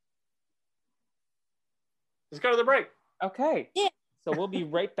 Let's go to the break. Okay. Yeah. So we'll be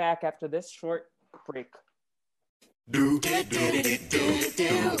right back after this short break.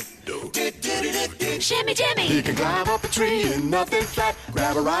 Shimmy Jimmy. He can climb up a tree and nothing flat.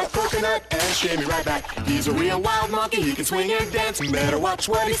 Grab a ripe coconut and shimmy right back. He's a real wild monkey. He can swing and dance. Better watch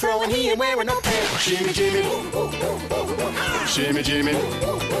what he's throwing. He ain't wearing no pants. Shimmy Jimmy. Shimmy Jimmy.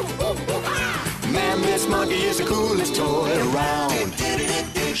 Man, this monkey is the coolest toy around.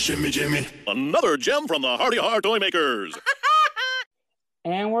 Shimmy Jimmy. Another gem from the Hardy Heart Toy Makers.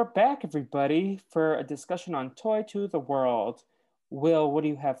 And we're back, everybody, for a discussion on Toy to the World. Will, what do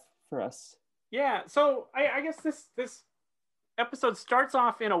you have for us? Yeah, so I guess this episode starts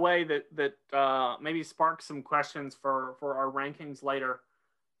off in a way that maybe sparks some questions for our rankings later,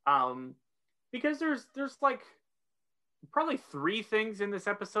 because there's like probably three things in this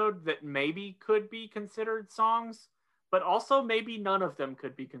episode that maybe could be considered songs, but also maybe none of them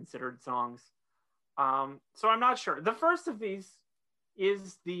could be considered songs. So I'm not sure. The first of these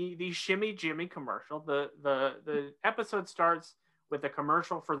is the Shimmy Jimmy commercial. The episode starts with a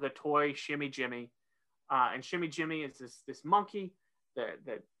commercial for the toy Shimmy Jimmy, and Shimmy Jimmy is this monkey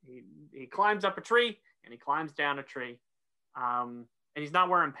that he climbs up a tree and he climbs down a tree, and he's not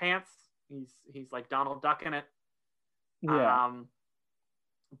wearing pants. He's like Donald Duck in it. Yeah.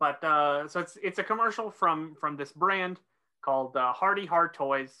 But so it's a commercial from this brand called Hardy Hard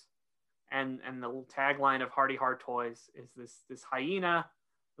Toys, and the little tagline of Hardy Hard Toys is this hyena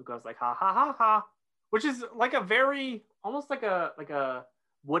who goes like ha ha ha ha, which is like a very almost like a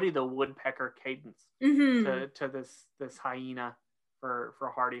Woody the Woodpecker cadence to this hyena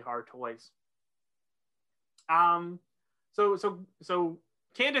for Hardy Hard Toys. So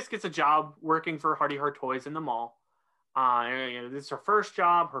Candace gets a job working for Hardy Hard Toys in the mall. This is her first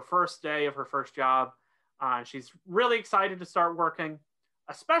job, her first day of her first job. She's really excited to start working,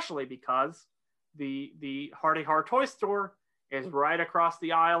 especially because the Hardy Hard Toy store is right across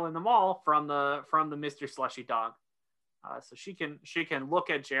the aisle in the mall from the Mr. Slushy Dog. So she can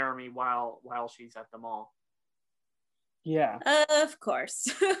look at Jeremy while she's at the mall. Yeah. Of course.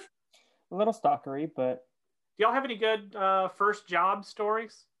 A little stalkery, but do y'all have any good first job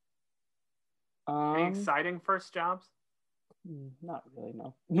stories? Any exciting first jobs? Not really,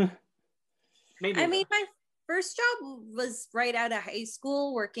 no. Maybe. I mean, my first job was right out of high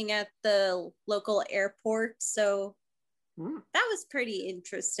school working at the local airport. So that was pretty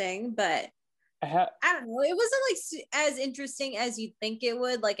interesting, but I don't know. It wasn't like as interesting as you'd think it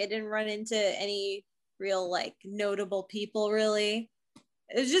would. Like I didn't run into any real like notable people really.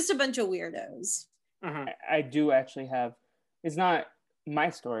 It was just a bunch of weirdos. I do actually have, it's not my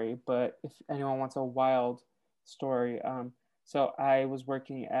story, but if anyone wants a wild story, so I was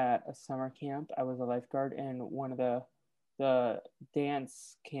working at a summer camp. I was a lifeguard, and one of the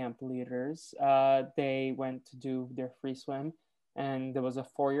dance camp leaders, they went to do their free swim, and there was a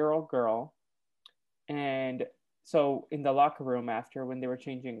 4-year-old girl. And so in the locker room after, when they were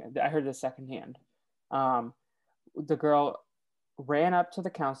changing, I heard this secondhand. The girl ran up to the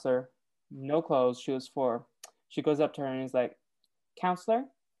counselor, no clothes, she was 4. She goes up to her and is like, "Counselor,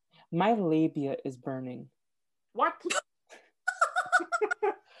 my labia is burning." What?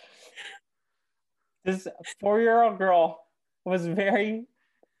 This 4-year-old girl was very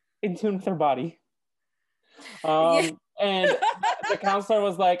in tune with her body. And the counselor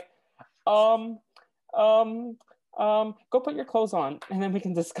was like, go put your clothes on and then we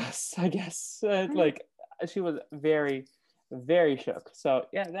can discuss, I guess. Like, she was very, very shook. So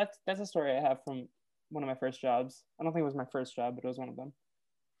yeah, that's a story I have from one of my first jobs. I don't think it was my first job, but it was one of them.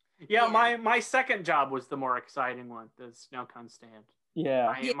 Yeah, my second job was the more exciting one, the snow cone stand.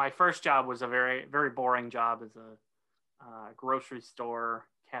 Yeah. My first job was a very, very boring job as a grocery store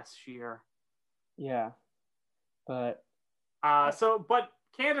cashier. Yeah. But but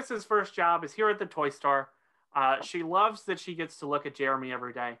Candace's first job is here at the toy store. She loves that she gets to look at Jeremy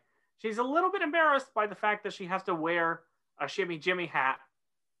every day. She's a little bit embarrassed by the fact that she has to wear a Shimmy Jimmy hat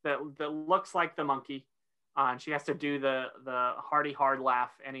that looks like the monkey. And she has to do the Hardy Hard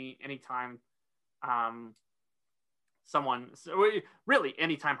laugh anytime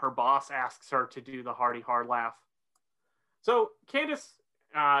anytime her boss asks her to do the Hardy Hard laugh. So Candace,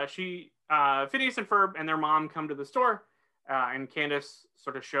 Phineas and Ferb and their mom come to the store, and Candace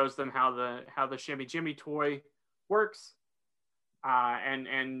sort of shows them how the Shimmy Jimmy toy works.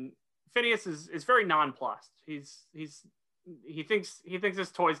 And Phineas is very nonplussed. He thinks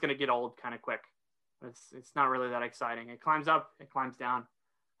this toy is going to get old kind of quick. It's not really that exciting. It climbs up, it climbs down.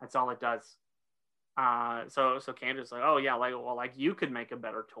 That's all it does. So Candace is like, oh yeah, like you could make a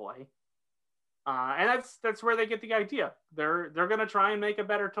better toy. And that's where they get the idea. They're gonna try and make a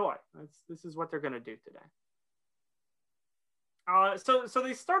better toy. This is what they're gonna do today. So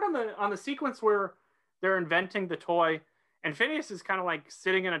they start on the sequence where they're inventing the toy, and Phineas is kind of like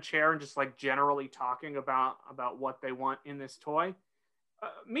sitting in a chair and just like generally talking about what they want in this toy.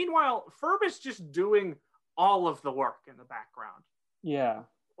 Meanwhile, Ferb is just doing all of the work in the background. Yeah.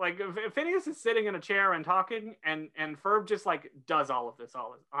 Like Phineas is sitting in a chair and talking, and Ferb just like does all of this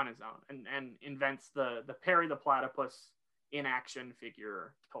all on his own and invents the Perry the Platypus in action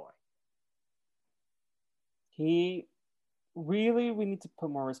figure toy. He really, we need to put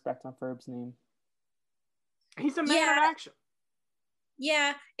more respect on Ferb's name. He's a man of action.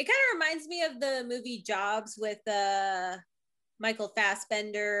 Yeah, it kind of reminds me of the movie Jobs with Michael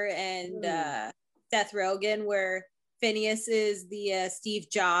Fassbender and Seth Rogen, where Phineas is the Steve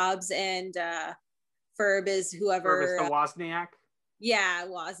Jobs and Ferb is whoever. Ferb is the Wozniak. Yeah,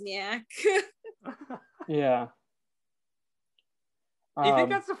 Wozniak. Yeah. You think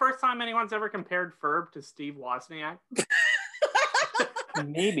that's the first time anyone's ever compared Ferb to Steve Wozniak?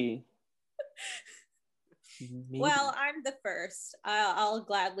 Maybe. Well, I'm the first. I'll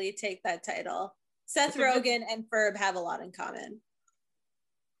gladly take that title. Seth Rogen and Ferb have a lot in common.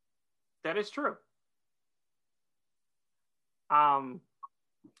 That is true. I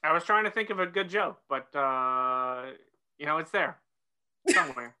was trying to think of a good joke, but it's there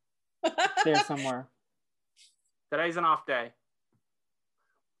somewhere. There somewhere. Today's an off day.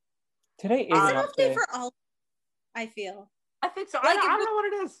 Today is an off day for all. I feel. I think so. I don't know what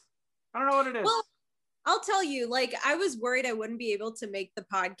it is. I don't know what it is. Well, I'll tell you, like, I was worried I wouldn't be able to make the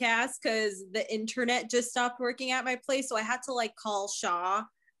podcast because the internet just stopped working at my place. So I had to like call Shaw,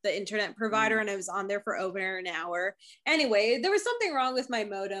 the internet provider, and I was on there for over an hour. Anyway, there was something wrong with my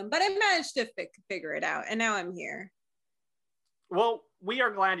modem, but I managed to figure it out. And now I'm here. Well, we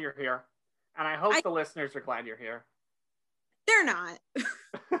are glad you're here. And I hope the listeners are glad you're here. They're not.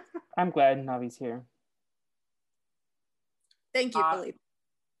 I'm glad Navi's here. Thank you, Philippe.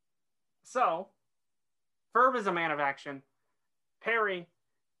 So, Ferb is a man of action. Perry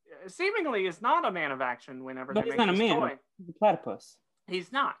seemingly is not a man of action whenever they make this toy. He's a platypus.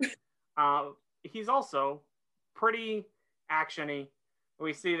 He's not. He's also pretty action-y.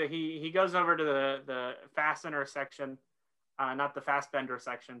 We see that he goes over to the fastener section, not the fastbender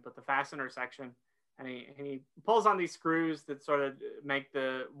section, but the fastener section, and he pulls on these screws that sort of make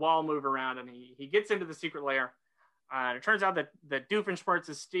the wall move around, and he gets into the secret lair. And it turns out that Doofenshmirtz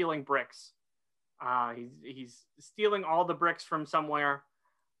is stealing bricks. He's stealing all the bricks from somewhere.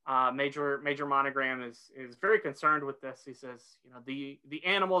 Major Monogram is very concerned with this. He says, the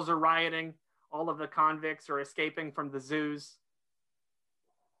animals are rioting. All of the convicts are escaping from the zoos.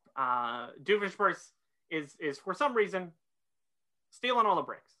 Doofenshmirtz is for some reason stealing all the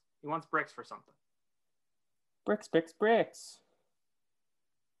bricks. He wants bricks for something. Bricks.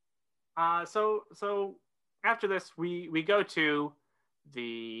 So after this, we go to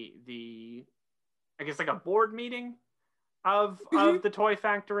the I guess like a board meeting of the toy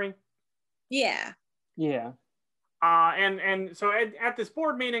factory. Yeah. And so at this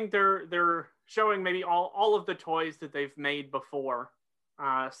board meeting, they're showing maybe all of the toys that they've made before.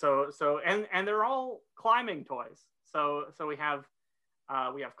 And they're all climbing toys. So we have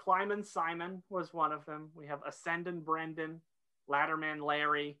Climbin' Simon was one of them. We have Ascendin' Brendan, Ladderman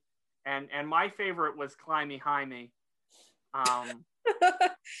Larry, and my favorite was Climby Jaime.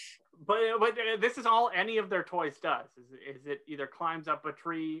 But this is all any of their toys does. Is it either climbs up a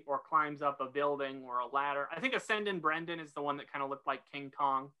tree or climbs up a building or a ladder? I think Ascendin' Brendan is the one that kind of looked like King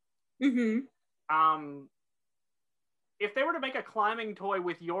Kong. Mm-hmm. If they were to make a climbing toy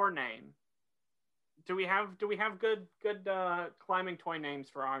with your name, do we have good climbing toy names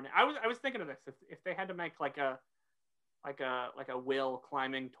for our name? I was thinking of this. If they had to make like a Will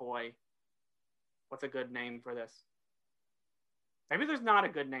climbing toy, what's a good name for this? Maybe there's not a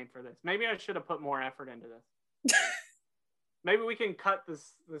good name for this. Maybe I should have put more effort into this. Maybe we can cut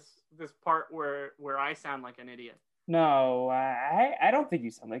this part where I sound like an idiot. No, I don't think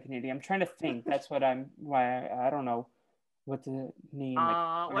you sound like an idiot. I'm trying to think. That's what I don't know what to name.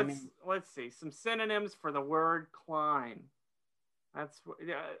 Let's see some synonyms for the word climb. That's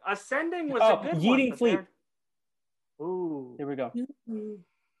ascending was a good one. Yeeting Fleep. Ooh, there we go.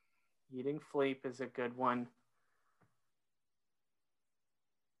 Yeeting Fleep is a good one.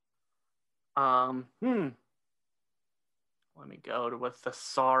 Let me go to a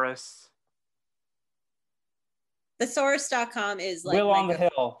thesaurus. Thesaurus.com is like Will on the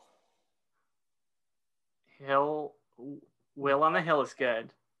Hill. Will on the Hill is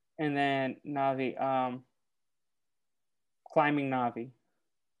good. And then Navi, climbing Navi.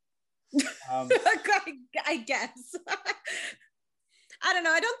 I guess. I don't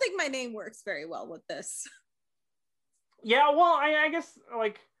know. I don't think my name works very well with this. Yeah, well, I guess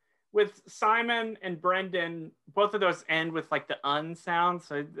like with Simon and Brendan, both of those end with like the un sound.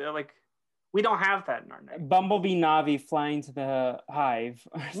 So like we don't have that in our name. Bumblebee Navi flying to the hive.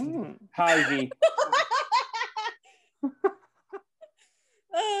 Hivey.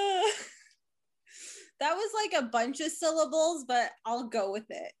 That was like a bunch of syllables, but I'll go with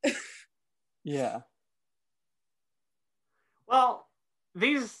it. Yeah. Well,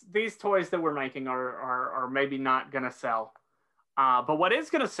 these toys that we're making are maybe not gonna sell. But what is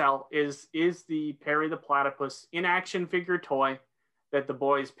going to sell is the Perry the Platypus in-action figure toy that the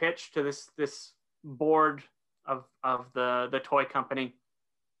boys pitched to this board of the toy company,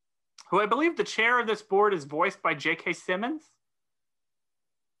 who I believe the chair of this board is voiced by J.K. Simmons.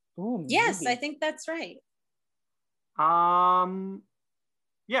 Ooh, Yes, maybe. I think that's right.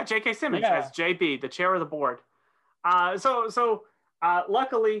 Yeah, J.K. Simmons Yeah. as JB, the chair of the board. So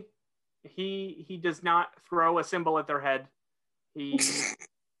luckily, he does not throw a symbol at their head. He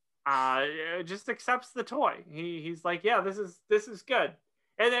just accepts the toy. He's like, yeah, this is good.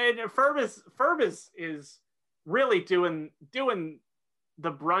 And then Ferb is really doing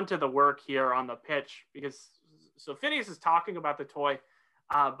the brunt of the work here on the pitch, because so Phineas is talking about the toy,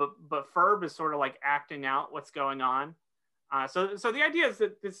 but Ferb is sort of like acting out what's going on. So the idea is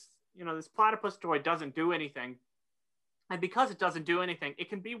that this platypus toy doesn't do anything, and because it doesn't do anything, it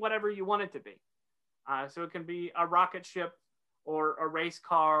can be whatever you want it to be. So it can be a rocket ship, or a race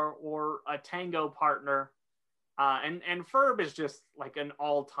car, or a tango partner. And Ferb is just like an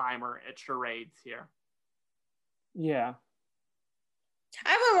all-timer at charades here. Yeah.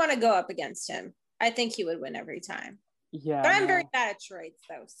 I wouldn't want to go up against him. I think he would win every time. Yeah. But I'm no. very bad at charades,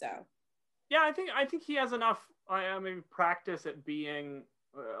 though. So Yeah, I think he has enough maybe practice at being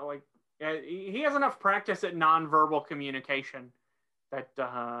he has enough practice at nonverbal communication that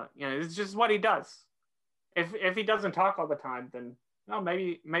it's just what he does. If he doesn't talk all the time, then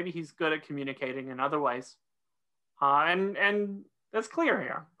maybe he's good at communicating in other ways. And that's clear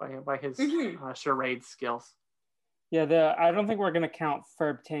here by his charade skills. Yeah, I don't think we're gonna count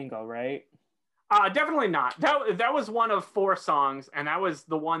Ferb Tango, right? Definitely not. That was one of 4 songs, and that was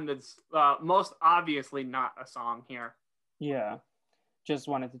the one that's most obviously not a song here. Yeah, just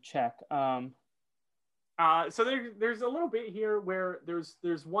wanted to check. So there's a little bit here where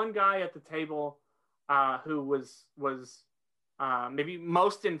there's one guy at the table who was maybe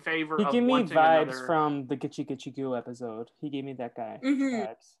most in favor He of gave me wanting vibes another... from the Gitchy Gitchy Goo episode. He gave me that guy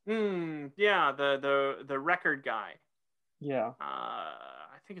vibes. Yeah, the record guy. Yeah.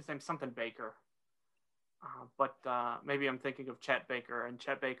 I think his name's something Baker. But maybe I'm thinking of Chet Baker, and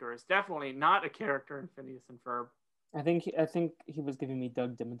Chet Baker is definitely not a character in Phineas and Ferb. I think he was giving me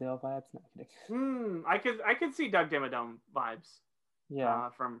Doug Dimmadale vibes. Not kidding. I could see Doug Dimmadome vibes. Yeah.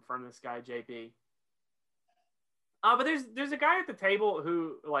 From this guy JB. But there's a guy at the table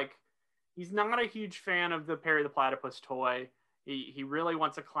who, like, he's not a huge fan of the Perry the Platypus toy. He really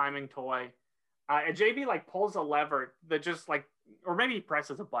wants a climbing toy. And JB like pulls a lever that just like, or maybe he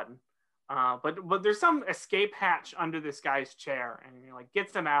presses a button. But there's some escape hatch under this guy's chair, and he like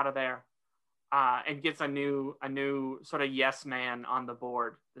gets him out of there, and gets a new sort of yes man on the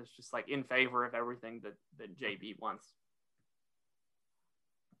board that's just like in favor of everything that JB wants.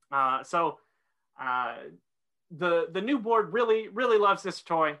 The new board really loves this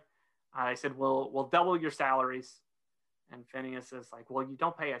toy. I said, we'll double your salaries, and Phineas is like, well, you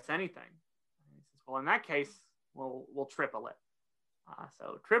don't pay us anything. And he says, well, in that case, we'll triple it.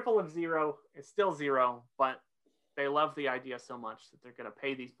 So triple of 0 is still 0, but they love the idea so much that they're going to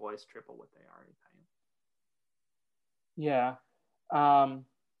pay these boys triple what they already pay them.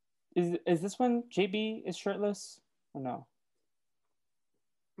 Yeah. Is this when JB is shirtless or no?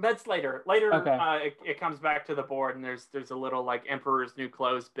 That's later. Later, Okay. It comes back to the board, and there's a little like Emperor's New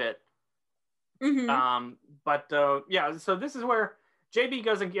Clothes bit. Yeah. So this is where JB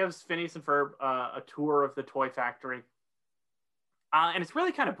goes and gives Phineas and Ferb a tour of the toy factory. And it's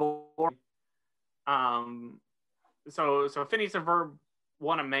really kind of boring. So Phineas and Ferb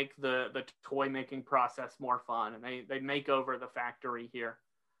want to make the toy making process more fun, and they make over the factory here.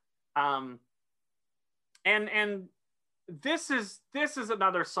 And this is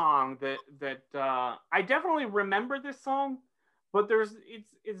another song that I definitely remember this song, but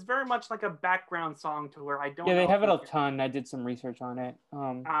it's very much like a background song to where I don't. Yeah, they know have it if a ton. I did some research on it.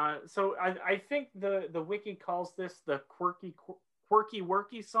 So I think the wiki calls this the quirky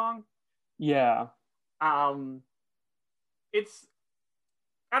worky song. Yeah. It's,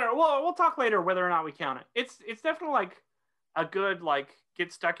 I don't know. We'll talk later whether or not we count it. It's definitely like a good like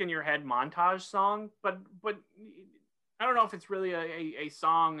get stuck in your head montage song, but I don't know if it's really a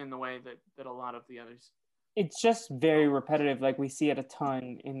song in the way that a lot of the others. It's just very repetitive. Like we see it a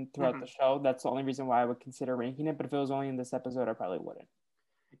ton throughout the show. That's the only reason why I would consider ranking it. But if it was only in this episode, I probably wouldn't.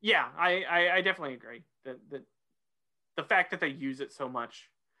 Yeah, I definitely agree that the fact that they use it so much.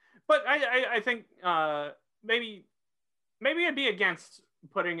 But I think maybe I'd be against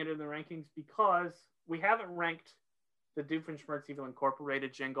putting it in the rankings because we haven't ranked the Doofenshmirtz Evil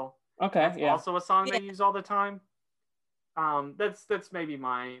Incorporated jingle. Okay, That's yeah. also a song they use all the time. That's maybe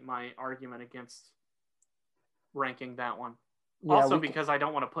my argument against ranking that one. Yeah, also because I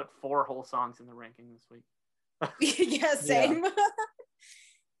don't want to put 4 whole songs in the ranking this week. Yeah, same.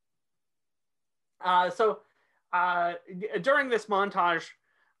 During this montage,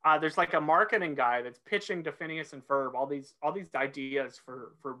 there's like a marketing guy that's pitching to Phineas and Ferb all these ideas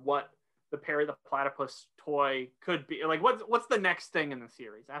for what the Perry the Platypus toy could be. Like, what's the next thing in the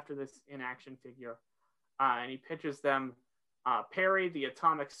series after this in-action figure? And he pitches them Perry the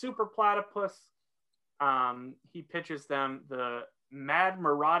Atomic Super Platypus. He pitches them the Mad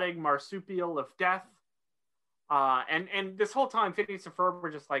Marauding Marsupial of Death. And this whole time, Phineas and Ferb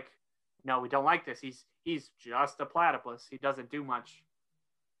were just like, no, we don't like this. He's just a platypus. He doesn't do much.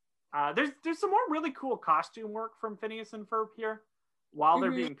 There's some more really cool costume work from Phineas and Ferb here while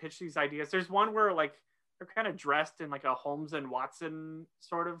they're being pitched these ideas. There's one where like they're kind of dressed in like a Holmes and Watson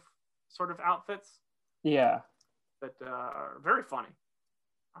sort of outfits. Yeah. That are very funny,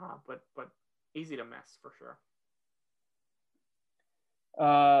 but easy to miss for sure.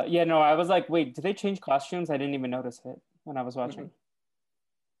 Yeah, no, I was like, wait, did they change costumes? I didn't even notice it when I was watching.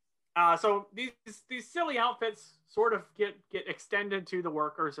 So these silly outfits sort of get extended to the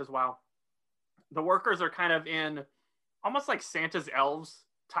workers as well. The workers are kind of in almost like Santa's elves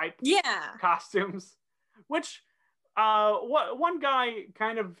type costumes, which one guy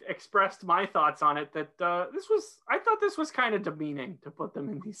kind of expressed my thoughts on it that I thought this was kind of demeaning to put them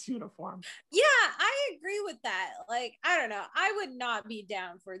in these uniforms. Yeah, I agree with that. Like, I don't know. I would not be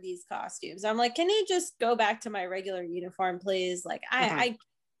down for these costumes. I'm like, can you just go back to my regular uniform, please? Like, I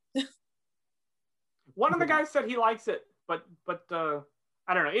one of the guys said he likes it, but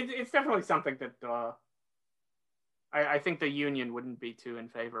I don't know. It's definitely something that I think the union wouldn't be too in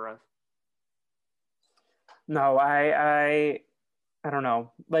favor of. No, I don't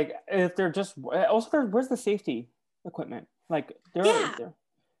know. Like, if they're just also where's the safety equipment? Like, they're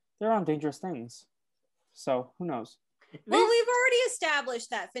on dangerous things. So who knows? Well, we've already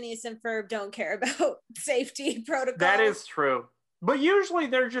established that Phineas and Ferb don't care about safety protocols. That is true. But usually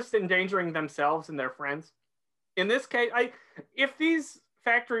they're just endangering themselves and their friends. In this case, if these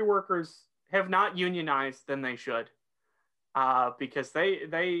factory workers have not unionized, then they should, because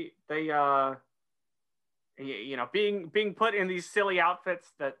they being put in these silly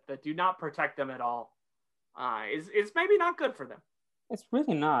outfits that do not protect them at all is maybe not good for them. It's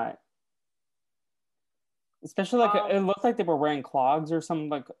really not. Especially like it looked like they were wearing clogs or some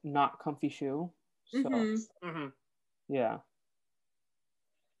like not comfy shoe. So yeah.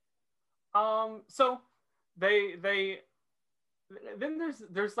 So they then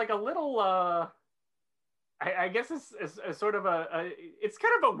there's like a little I guess it's a sort of it's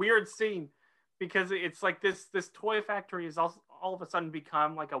kind of a weird scene because it's like this toy factory is all of a sudden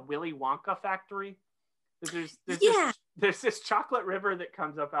become like a Willy Wonka factory. There's this chocolate river that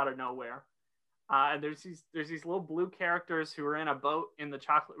comes up out of nowhere, and there's these little blue characters who are in a boat in the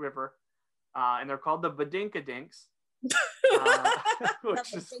chocolate river, and they're called the Badinkadinks.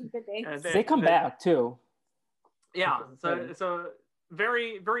 They come back too. Yeah, so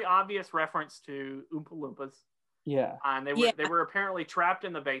very very obvious reference to Oompa Loompas. Yeah, and they were apparently trapped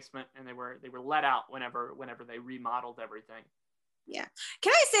in the basement, and they were let out whenever they remodeled everything. Yeah,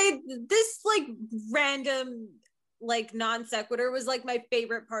 can I say this like random like non sequitur was like my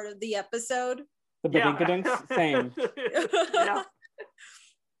favorite part of the episode? The Badinkadinks, same. Yeah,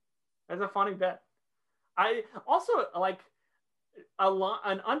 that's a funny bit. I also like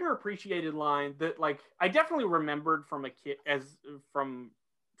an underappreciated line that like I definitely remembered from a kid from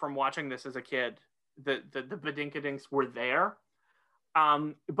watching this as a kid. The Badinkadinks were there,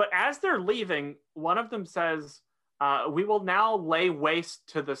 but as they're leaving, one of them says, "We will now lay waste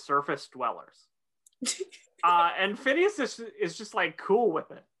to the surface dwellers," and Phineas is just like cool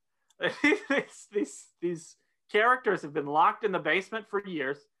with it. These characters have been locked in the basement for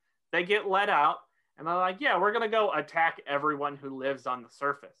years. They get let out. And they're like, yeah, we're going to go attack everyone who lives on the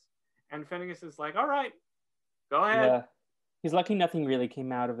surface. And Phineas is like, all right, go ahead. Yeah. He's lucky nothing really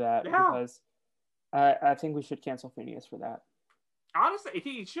came out of that because I think we should cancel Phineas for that. Honestly,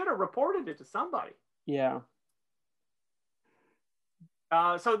 he should have reported it to somebody. Yeah.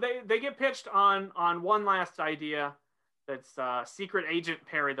 So they get pitched on one last idea that's Secret Agent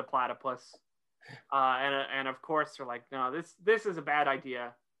Perry the Platypus. And of course, they're like, no, this is a bad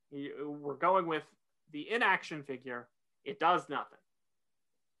idea. We're going with the in-action figure. It does nothing,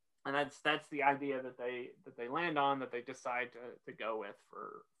 and that's the idea that they land on, that they decide to go with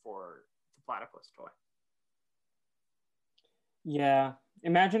for the platypus toy. Yeah,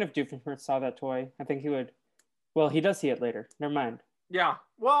 imagine if Doofenshmirtz saw that toy. I think he would. Well, he does see it later. Never mind. Yeah,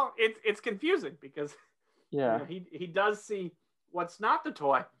 well, it's confusing because he does see what's not the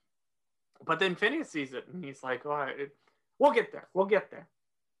toy, but then Phineas sees it and he's like, oh, We'll get there.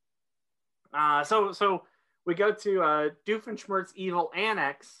 So we go to Doofenshmirtz's evil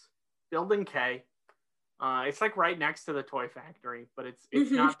annex, Building K. It's like right next to the toy factory, but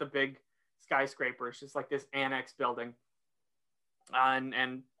it's not the big skyscraper. It's just like this annex building.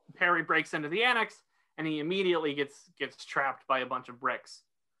 And Perry breaks into the annex, and he immediately gets trapped by a bunch of bricks.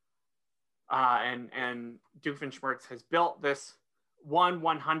 And Doofenshmirtz has built this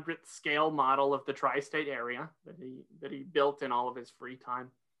 1/100th scale model of the tri-state area that he built in all of his free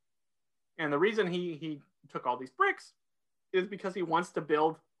time. And the reason he took all these bricks is because he wants to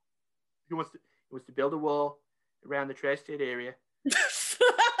build a wall around the tri-state area.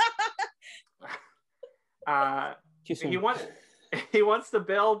 He wants to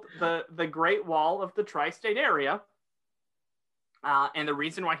build the Great Wall of the tri-state area. And the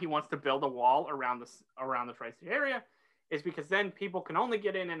reason why he wants to build a wall around the tri-state area is because then people can only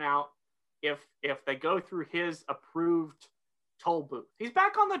get in and out if they go through his approved toll booth. He's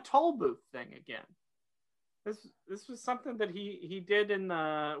back on the toll booth thing again. This was something that he did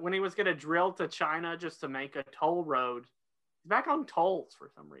when he was going to drill to China just to make a toll road. He's back on tolls for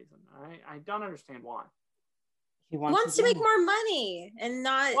some reason. I don't understand why. He wants to make more money and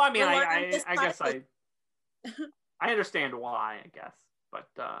not. Well, I mean, I guess I understand why, I guess, but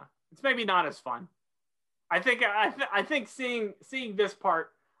it's maybe not as fun. I think seeing this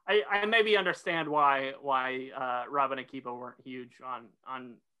part, I maybe understand why Rob and Akiba weren't huge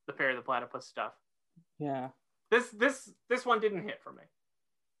on the Perry the Platypus stuff. Yeah. This one didn't hit for me.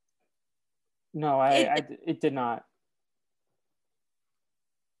 No, it did not.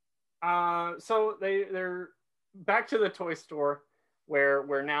 So they're back to the toy store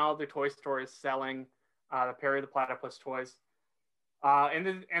where now the toy store is selling the Perry the Platypus toys.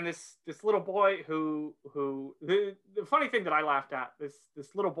 And this little boy who the funny thing that I laughed at,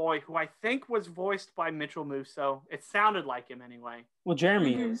 this little boy who I think was voiced by Mitchell Musso. It sounded like him anyway. Well,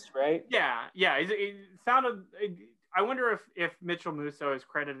 Jeremy is, right? Yeah. It sounded. I wonder if Mitchell Musso is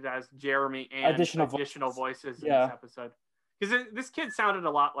credited as Jeremy and additional voices in this episode, because this kid sounded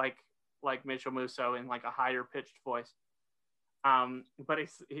a lot like Mitchell Musso in like a higher pitched voice. But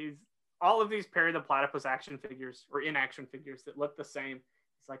he's all of these Perry the Platypus action figures or in-action figures that look the same.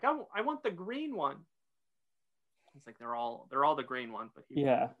 It's like, I want the green one. It's like they're all the green one, but he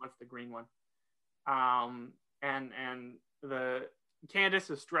wants the green one. And the Candace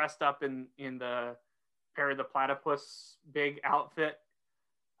is dressed up in the Perry the Platypus big outfit,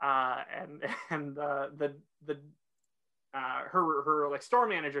 and her like store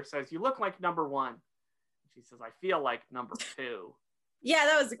manager says, "You look like number one." She says, "I feel like number two." Yeah,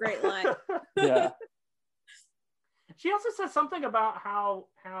 that was a great line. Yeah. She also says something about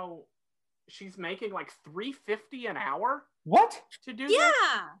how she's making like $3.50 an hour. What? To do this?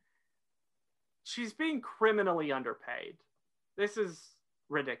 She's being criminally underpaid. This is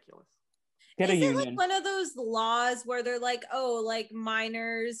ridiculous. Get a union. Is it like one of those laws where they're like, oh, like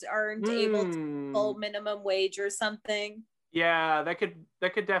minors aren't able to full minimum wage or something? Yeah, that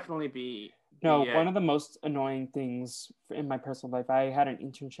could definitely be. No, one of the most annoying things in my personal life, I had an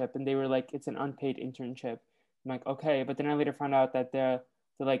internship and they were like, it's an unpaid internship. I'm like, okay. But then I later found out that the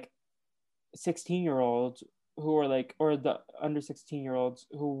like 16-year-olds who were like, or the under 16-year-olds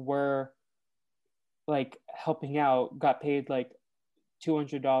who were like helping out got paid like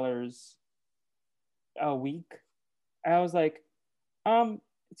 $200 a week. I was like,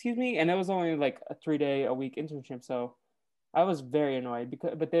 excuse me. And it was only like a 3-day-a-week internship. So I was very annoyed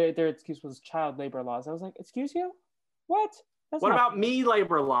but their excuse was child labor laws. I was like, excuse you? What? What about me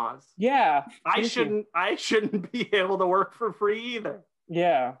labor laws? Yeah. I shouldn't be able to work for free either.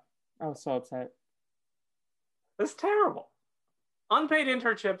 Yeah. I was so upset. That's terrible. Unpaid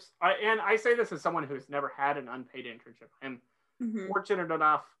internships. I say this as someone who's never had an unpaid internship. I'm fortunate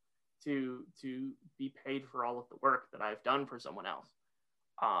enough to be paid for all of the work that I've done for someone else.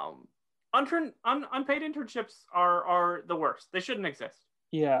 Unpaid internships are the worst. They shouldn't exist.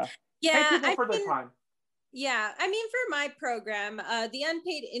 Yeah. Pay people for their time. Yeah, I mean, for my program, the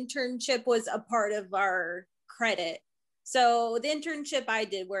unpaid internship was a part of our credit. So the internship I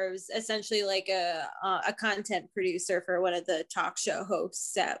did, where it was essentially like a content producer for one of the talk show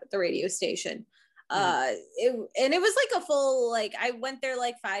hosts at the radio station. It was like a full, like I went there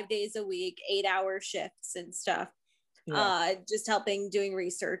like 5 days a week, 8-hour shifts and stuff. Yeah. Just helping, doing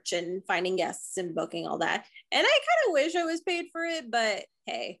research and finding guests and booking all that. And I kind of wish I was paid for it, but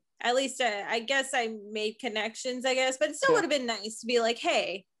hey, at least I guess I made connections, I guess, but it still would have been nice to be like,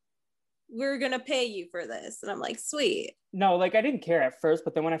 hey, we're going to pay you for this. And I'm like, sweet. No, like I didn't care at first,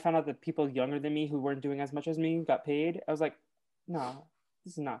 but then when I found out that people younger than me who weren't doing as much as me got paid, I was like, no,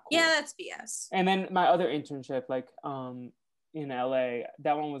 this is not cool. Yeah, that's BS. And then my other internship, like in LA.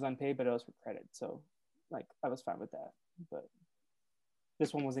 That one was unpaid, but it was for credit. So like I was fine with that. But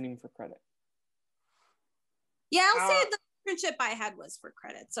this one wasn't even for credit. Yeah, I'll say the internship I had was for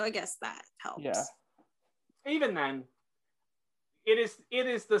credit, so I guess that helps. Yeah. Even then, it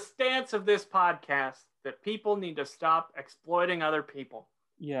is the stance of this podcast that people need to stop exploiting other people.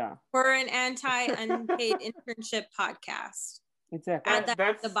 Yeah. We're an anti-unpaid internship podcast. Exactly.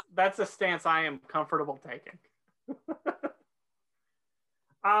 That's a stance I am comfortable taking.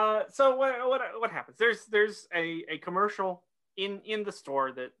 So what happens? There's a commercial in the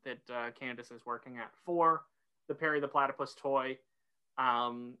store that Candace is working at for the Perry the Platypus toy.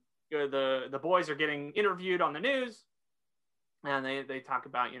 The boys are getting interviewed on the news, and they talk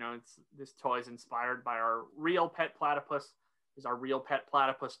about, this toy is inspired by our real pet platypus, because our real pet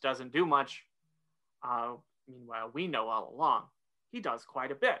platypus doesn't do much. Meanwhile, we know all along he does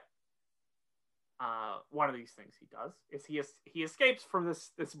quite a bit. One of these things he does is he escapes from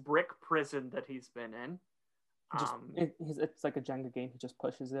this brick prison that he's been in. It's like a Jenga game. He just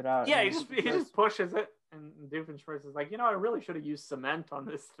pushes it out. Yeah, he just pushes it, and Doofenshmirtz is like, I really should have used cement on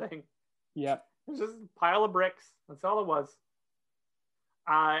this thing. Yeah, it's just a pile of bricks. That's all it was.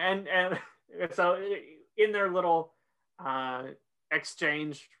 And so in their little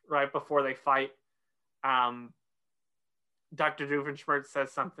exchange right before they fight, Dr. Doofenshmirtz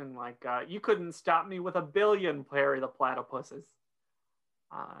says something like, "You couldn't stop me with 1 billion Perry the Platypuses."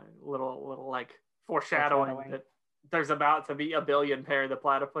 Little like foreshadowing that there's about to be 1 billion Perry the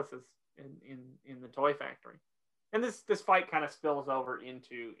Platypuses in the toy factory, and this fight kind of spills over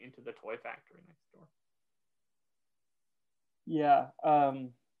into the toy factory next door. Yeah.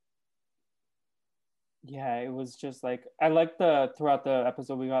 Yeah, it was just like, I like throughout the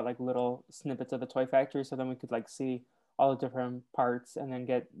episode we got like little snippets of the toy factory, so then we could like see all the different parts and then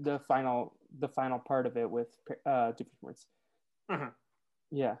get the final part of it with Doofenshmirtz. Mm-hmm.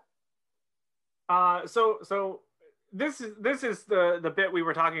 Yeah. So this is the bit we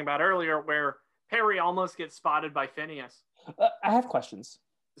were talking about earlier where Perry almost gets spotted by Phineas. I have questions.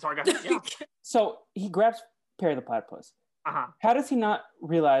 Sorry, guys. Yeah. So he grabs Perry the Platypus. Uh-huh. How does he not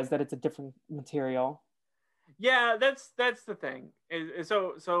realize that it's a different material? Yeah, that's the thing.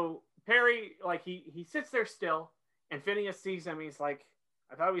 So Perry, like, he sits there still, and Phineas sees him. He's like,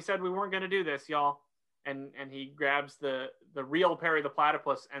 "I thought we said we weren't going to do this, y'all." And he grabs the real Perry the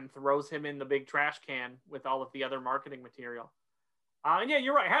Platypus and throws him in the big trash can with all of the other marketing material. And yeah,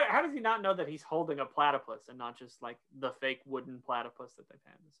 you're right. How does he not know that he's holding a platypus and not just like the fake wooden platypus that they've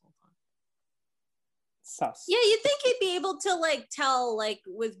had this whole time? Sus. Yeah, you'd think he'd be able to like tell like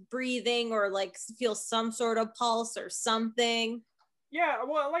with breathing or like feel some sort of pulse or something. Yeah,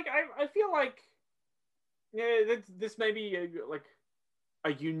 well, like I feel like this may be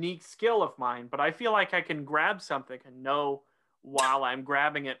a unique skill of mine, but I feel like I can grab something and know while I'm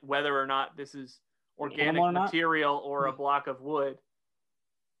grabbing it whether or not this is organic material or a block of wood.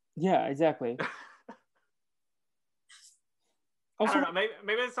 Yeah, exactly. Also, I don't know.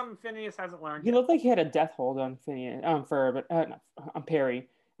 Maybe it's something Phineas hasn't learned. He looked like he had a death hold on Phineas, Ferb, on Perry.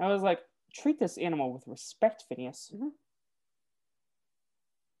 I was like, treat this animal with respect, Phineas. Mm-hmm.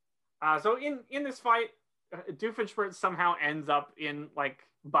 So in this fight, Doofenshmirtz somehow ends up in like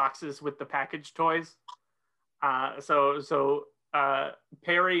boxes with the packaged toys. So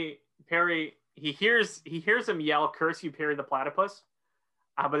Perry he hears him yell, "Curse you, Perry the Platypus,"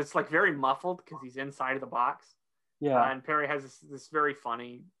 but it's like very muffled because he's inside of the box. Yeah. And Perry has this very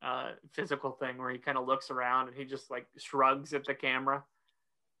funny physical thing where he kind of looks around and he just like shrugs at the camera.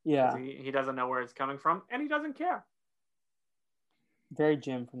 Yeah. He doesn't know where it's coming from, and he doesn't care. Very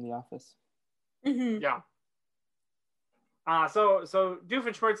Jim from The Office. Mm-hmm. Yeah. So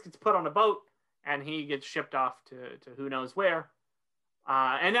Doofenshmirtz gets put on a boat and he gets shipped off to who knows where.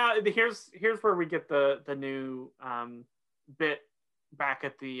 And now here's where we get the new bit back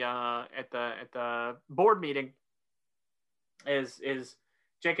at the board meeting. Is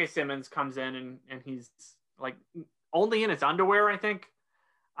J.K. Simmons comes in and he's like only in his underwear, I think.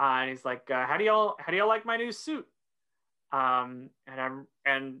 And he's like, how do y'all like my new suit? And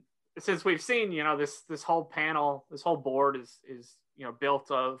since we've seen, this whole panel, this whole board is built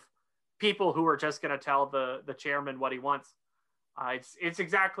of people who are just going to tell the chairman what he wants. It's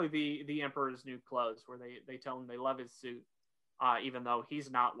exactly the Emperor's New Clothes, where they tell him they love his suit, even though he's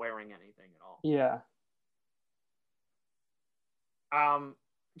not wearing anything at all. Yeah.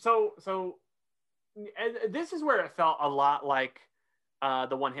 So this is where it felt a lot like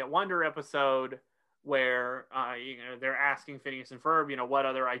the One Hit Wonder episode, where they're asking Phineas and Ferb, what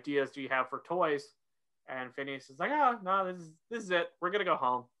other ideas do you have for toys? And Phineas is like, "Oh no, this is it. We're gonna go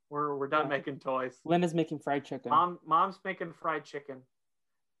home. We're done Yeah. making toys. Linda's making fried chicken. Mom's making fried chicken.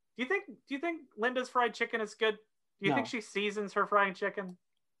 Do you think Linda's fried chicken is good? Do you think No. she seasons her fried chicken?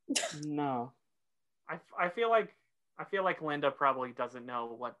 No. I feel like Linda probably doesn't know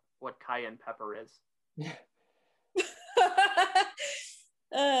what cayenne pepper is.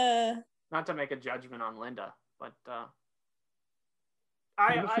 Not to make a judgment on Linda, but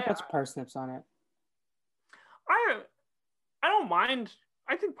She puts parsnips on it. I don't mind.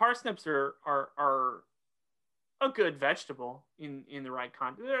 I think parsnips are a good vegetable in the right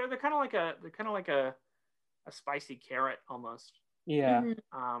context. They're kind of like a spicy carrot almost. Yeah.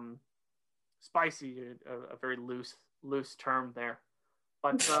 Spicy, a very loose term there.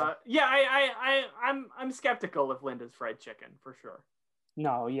 But yeah, I'm skeptical of Linda's fried chicken for sure.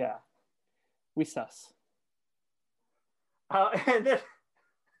 No, yeah. We sus. And then,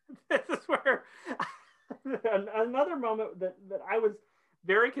 this is where another moment that I was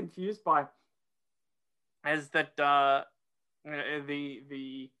very confused by is that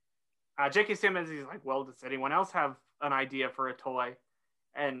J.K. Simmons, he's like, well, does anyone else have an idea for a toy?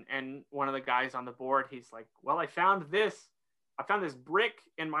 And one of the guys on the board, he's like, well, I found this brick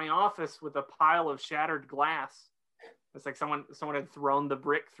in my office with a pile of shattered glass. It's like someone had thrown the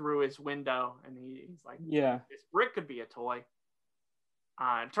brick through his window, and he's like, yeah, this brick could be a toy.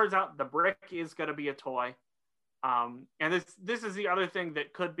 It turns out the brick is going to be a toy. And this is the other thing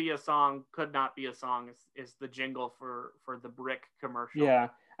that could be a song, could not be a song, is the jingle for the brick commercial. Yeah,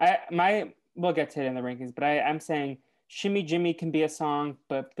 we'll get to it in the rankings, but I'm saying Shimmy Jimmy can be a song,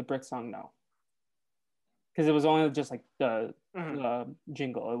 but the brick song, no. Because it was only just like the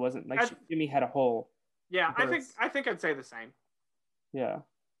jingle. It wasn't like Jimmy had a whole. Yeah, verse. I think I'd say the same. Yeah.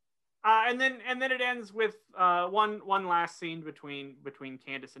 And then it ends with one last scene between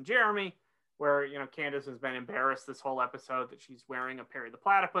Candace and Jeremy, where Candace has been embarrassed this whole episode that she's wearing a Perry the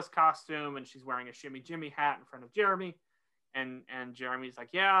Platypus costume and she's wearing a Shimmy Jimmy hat in front of Jeremy, and Jeremy's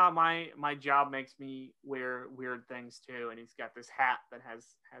like, yeah, my job makes me wear weird things too, and he's got this hat that has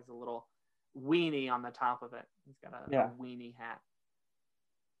a little weenie on the top of it. He's got a weenie hat.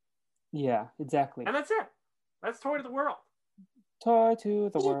 Yeah, exactly. And that's it. That's Toy to the World. Toy to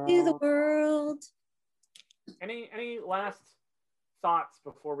the world. To the world. Any last thoughts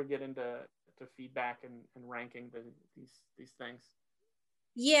before we get into feedback and ranking these things?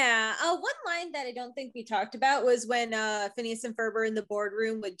 Yeah. One line that I don't think we talked about was when Phineas and Ferb are in the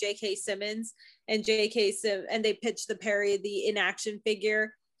boardroom with J.K. Simmons and and they pitch the Perry the in-action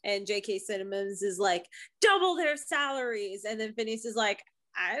figure, and J.K. Simmons is like, double their salaries, and then Phineas is like,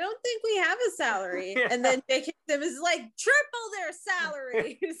 I don't think we have a salary. Yeah. And then J.K. Simmons is like, triple their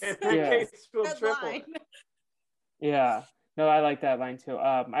salaries. Yeah. Yeah. No, I like that line too.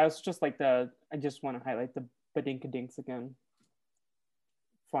 I also just like I just want to highlight the Badinkadinks again.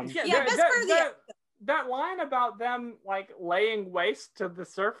 Fun. Yeah, that line about them like laying waste to the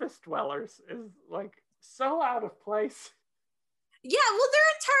surface dwellers is like so out of place. Yeah, well, their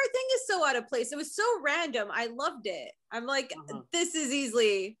entire thing is so out of place. It was so random. I loved it. I'm like, this is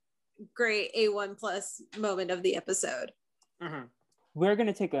easily great A1 plus moment of the episode. We're going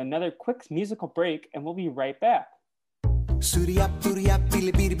to take another quick musical break, and we'll be right back. Surya Puriya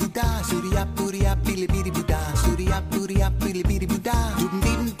Pili Biri Buddha, Surya Puriya Pili Biri Buddha, Surya Puriya Pili Biri Buddha,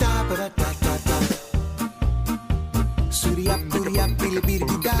 Dum Da Ba Da Da Da. Surya Puriya Pili Biri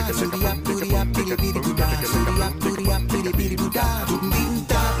Buddha, Surya Puriya Pili Biri Buddha, Surya Puriya Pili Biri Buddha, Dum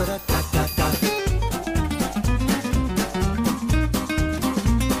Da Ba Da Da Da.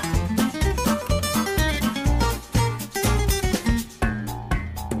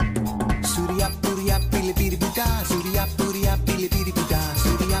 Surya Puriya Pili Biri Buddha, Surya Puriya Pili Biri Buddha,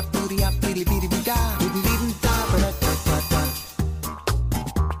 Surya Puriya Pili Biri Buddha, Dum Da Ba Da Da Da.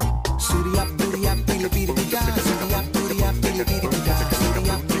 Surya Puriya Pili Biri Buddha, Surya Puriya Pili Biri Buddha,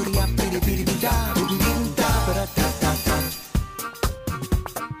 Surya Puriya Pili Biri Buddha, Dum Da Ba Da Da Da.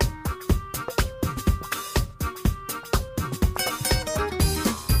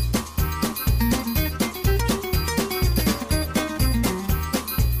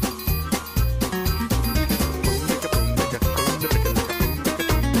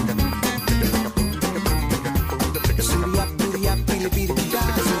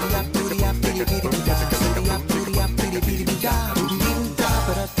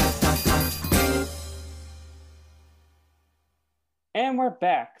 And we're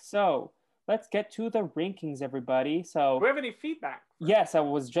back. So let's get to the rankings, everybody. So do we have any feedback? Yes, I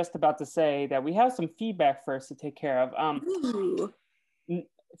was just about to say that we have some feedback first to take care of.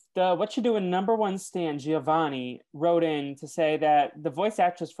 The What You Doing #1 stan Giovanni wrote in to say that the voice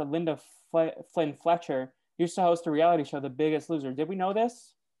actress for Linda Flynn Fletcher used to host a reality show, The Biggest Loser. Did we know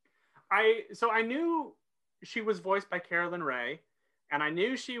this? I knew she was voiced by Carolyn Ray, and I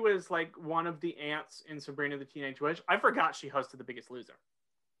knew she was like one of the aunts in Sabrina the Teenage Witch. I forgot she hosted The Biggest Loser.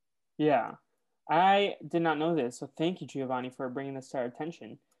 Yeah, I did not know this, so thank you, Giovanni, for bringing this to our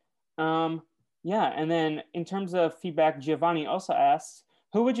attention. Yeah, and then in terms of feedback, Giovanni also asks,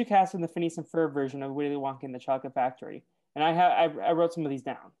 who would you cast in the Phineas and Ferb version of Willy Wonka and the Chocolate Factory? And I wrote some of these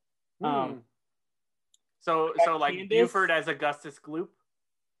down. So like Candace, Buford as Augustus Gloop.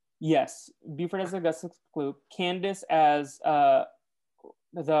 Yes, Buford as Augustus Gloop. Candace as the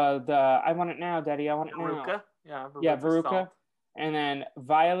I want it now, Daddy. I want it Veruca. now. Yeah, Veruca. Salt. And then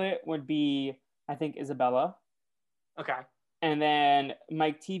Violet would be, I think, Isabella. Okay. And then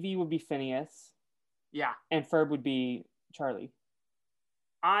Mike TV would be Phineas. Yeah. And Ferb would be Charlie.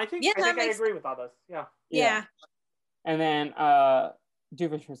 I think I agree with all those. Yeah. Yeah. And then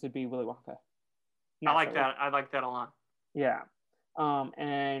Doofenshmirtz would be Willy Wonka. I like that. I like that a lot. Yeah.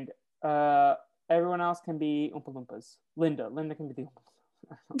 And everyone else can be Oompa Loompas. Linda can be the Oompa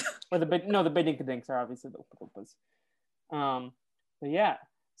Loompas. Or the Bidinka are obviously the Oompa Loompas. But yeah,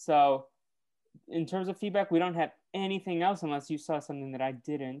 so in terms of feedback, we don't have anything else unless you saw something that I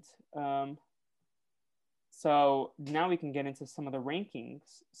didn't. So now we can get into some of the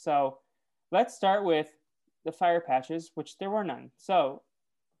rankings. So let's start with the Fire Patches, which there were none. So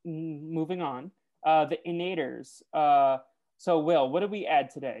moving on, the Innators. So Will, what did we add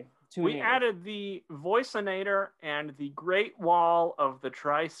today? We added the Voice-inator and the Great Wall of the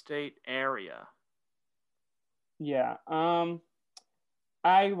Tri-State Area. Yeah.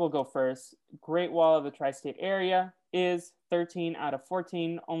 I will go first. Great Wall of the Tri-State Area is 13 out of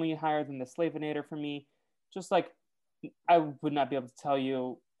 14, only higher than the Slavinator for me. Just like I would not be able to tell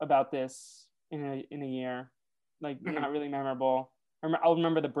you about this in a year. Like not really memorable. I'll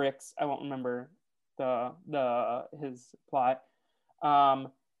remember the bricks. I won't remember his plot.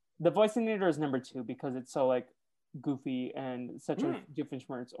 The Voice-inator is number 2 because it's so like goofy and such a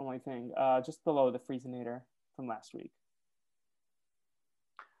Doofenshmirtz only thing. Just below the Freezinator from last week.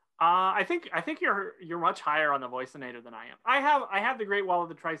 I think you're much higher on the Voice-inator than I am. I have the Great Wall of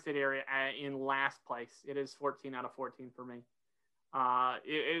the Tri-State Area in last place. It is 14 out of 14 for me.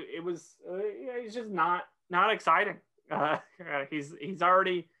 It was it's just not exciting.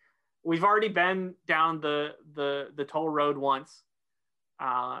 We've already been down the toll road once.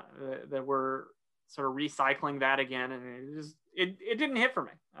 That we're sort of recycling that again, and it didn't hit for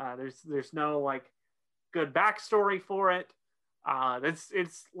me. There's no like good backstory for it.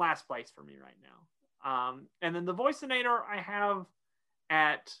 It's last place for me right now. And then the Voice-inator I have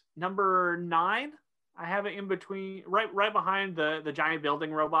at number 9. I have it in between, right behind the giant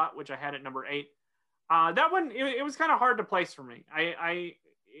building robot, which I had at number 8. That one it was kind of hard to place for me.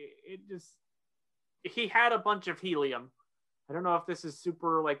 He had a bunch of helium. I don't know if this is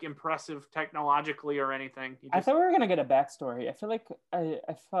super like impressive technologically or anything. I thought we were gonna get a backstory. I feel like I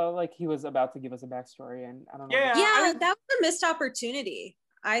felt like he was about to give us a backstory, and I don't know. Yeah, that was a missed opportunity.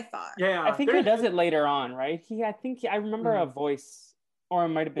 I thought. Yeah, I think he does it later on, right? I remember a voice, or it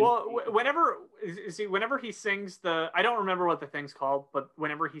might have been. Well, whenever he sings I don't remember what the thing's called, but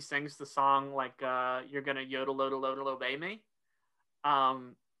whenever he sings the song like "You're gonna yodel obey me,"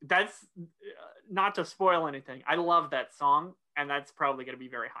 that's not to spoil anything. I love that song. And that's probably going to be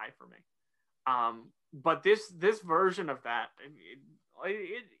very high for me. But this version of that,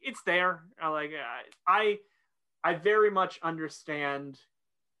 it's there. I very much understand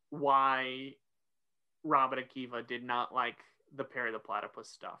why Robin Akiva did not like the Perry the Platypus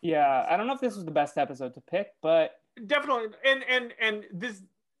stuff. Yeah, I don't know if this was the best episode to pick, but definitely. And this,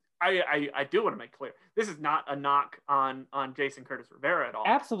 I do want to make clear, this is not a knock on Jason Curtis Rivera at all.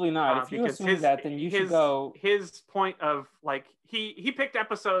 Absolutely not. If you assume that, then you should go. His point of like he picked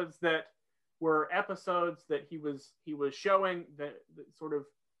episodes that were episodes that he was showing that sort of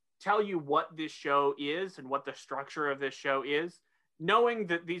tell you what this show is and what the structure of this show is, knowing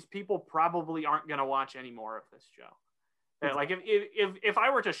that these people probably aren't going to watch any more of this show. That, like if I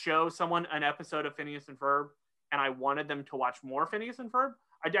were to show someone an episode of Phineas and Ferb and I wanted them to watch more Phineas and Ferb,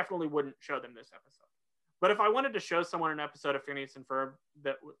 I definitely wouldn't show them this episode. But if I wanted to show someone an episode of Phineas and Ferb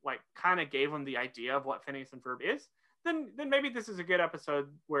that like kind of gave them the idea of what Phineas and Ferb is, then maybe this is a good episode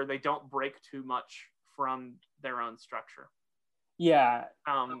where they don't break too much from their own structure. Yeah.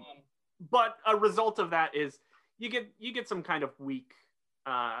 But a result of that is you get some kind of weak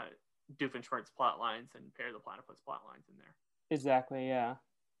Doofenshmirtz plot lines and Perry the Platypus plot lines in there. Exactly. Yeah.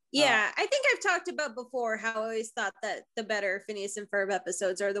 Yeah, I think I've talked about before how I always thought that the better Phineas and Ferb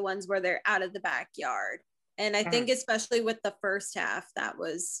episodes are the ones where they're out of the backyard. And I think especially with the first half,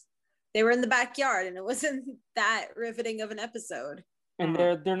 they were in the backyard and it wasn't that riveting of an episode. And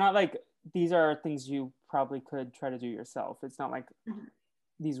they're not like, these are things you probably could try to do yourself. It's not like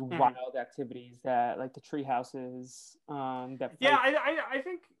these wild activities that like the tree houses that Yeah, I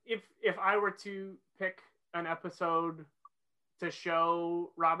think if I were to pick an episode to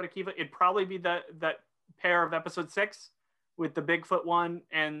show Robert Akiva, it'd probably be that pair of episode 6 with the Bigfoot one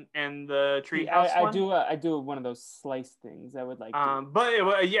and the treehouse one. I do one of those slice things. I would like. But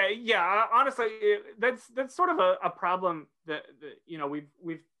honestly, that's sort of a problem that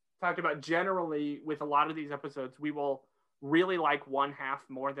we've talked about generally with a lot of these episodes. We will really like one half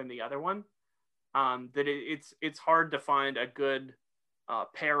more than the other one. It's hard to find a good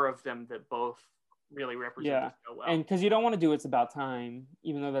pair of them that both really represent us so well. And because you don't want to do It's About Time,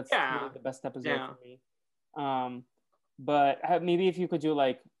 even though that's really the best episode for me. But maybe if you could do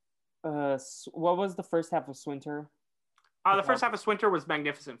like, what was the first half of Swinter? The first half of Swinter was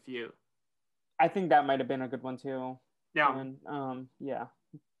Magnificent Few. I think that might have been a good one too. Yeah. And,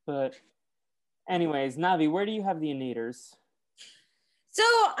 But anyways, Navi, where do you have the Innators? So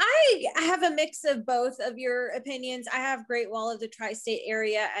I have a mix of both of your opinions. I have Great Wall of the Tri-State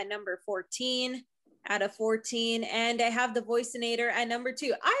Area at number 14 out of 14. And I have the Voicinator at number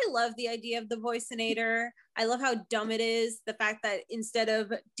 2. I love the idea of the Voicinator. I love how dumb it is. The fact that instead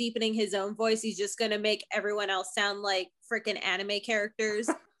of deepening his own voice, he's just going to make everyone else sound like freaking anime characters.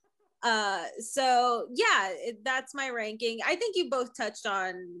 So yeah, that's my ranking. I think you both touched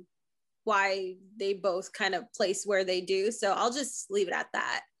on why they both kind of place where they do. So I'll just leave it at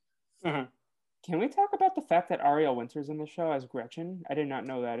that. Mm-hmm. Can we talk about the fact that Ariel Winter's in the show as Gretchen? I did not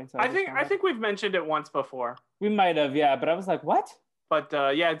know that. I think we've mentioned it once before. We might have, yeah, but I was like, what? But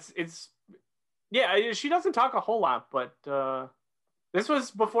she doesn't talk a whole lot, but this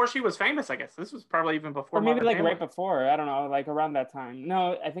was before she was famous, I guess. This was probably even before. Or maybe Modern Family. Right before. I don't know, like around that time.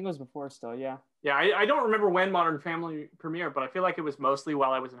 No, I think it was before still, yeah. Yeah, I don't remember when Modern Family premiered, but I feel like it was mostly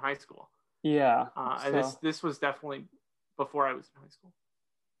while I was in high school. Yeah. This was definitely before I was in high school.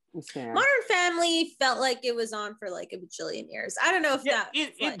 Modern Family felt like it was on for like a bajillion years. I don't know if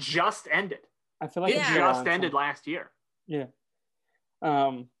it just ended. I feel like it just ended last year. Yeah.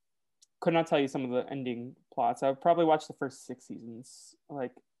 Could not tell you some of the ending plots. I've probably watched the first 6 seasons,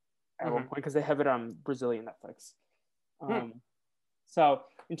 like at one point, because they have it on Brazilian Netflix. So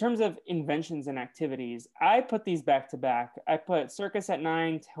in terms of inventions and activities, I put these back to back. I put circus at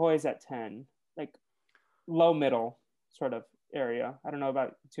 9, toys at 10, like low middle sort of area. I don't know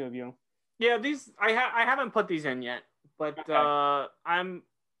about the two of you. Yeah, these I haven't put these in yet, but okay. I'm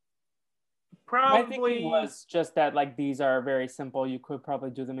probably. My thinking was just that like these are very simple. You could probably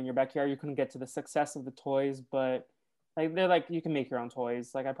do them in your backyard. You couldn't get to the success of the toys, but like they're like you can make your own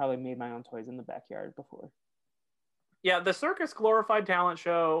toys. Like I probably made my own toys in the backyard before. Yeah, the circus glorified talent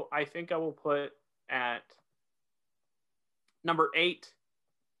show, I think I will put at number 8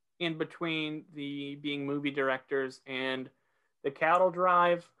 in between the being movie directors and the cattle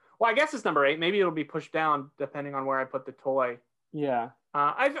drive. Well, I guess it's number 8. Maybe it'll be pushed down depending on where I put the toy. Yeah.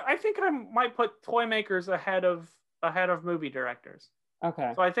 I think I might put toy makers ahead of movie directors.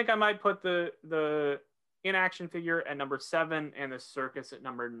 Okay. So I think I might put the in-action figure at number 7 and the circus at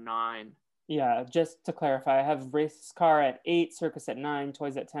number 9. Yeah, just to clarify, I have race car at 8, circus at 9,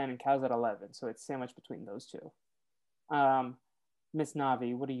 toys at 10, and cows at 11. So it's sandwiched between those two. Miss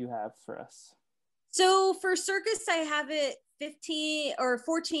Navi, what do you have for us? So for circus, I have it 15 or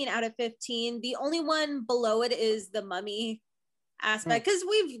 14 out of 15. The only one below it is the mummy aspect, because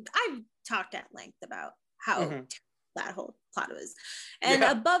I've talked at length about how that whole plot was. And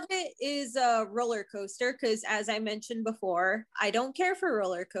above it is a roller coaster, because as I mentioned before, I don't care for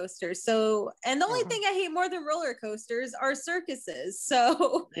roller coasters. So, and the only thing I hate more than roller coasters are circuses.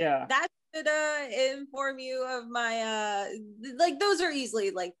 So yeah, that should inform you of my like those are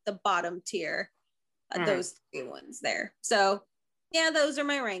easily like the bottom tier, those 3 ones there. So yeah, those are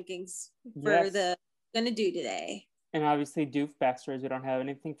my rankings for the gonna do today. And obviously doof backstories, we don't have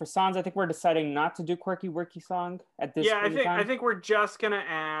anything for songs. I think we're deciding not to do quirky worky song at this time. I think we're just gonna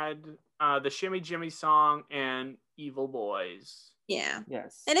add the Shimmy Jimmy song and Evil Boys. Yeah.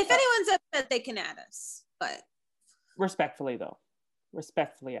 Yes. And if anyone's upset, they can add us, but respectfully though.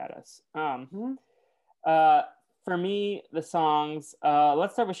 Respectfully add us. For me, the songs,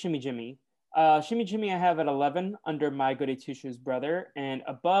 let's start with Shimmy Jimmy. Shimmy Jimmy I have at 11 under My Goody Two Shoes Brother and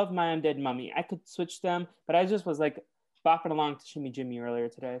above My Undead Mummy. I could switch them, but I just was like bopping along to Shimmy Jimmy earlier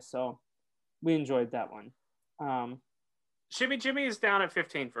today, so we enjoyed that one. Shimmy Jimmy is down at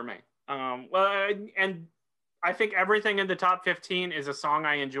 15 for me. And I think everything in the top 15 is a song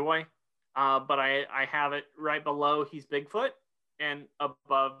I enjoy, but I have it right below He's Bigfoot and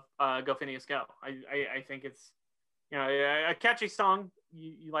above Go Phineas Go. I think a catchy song.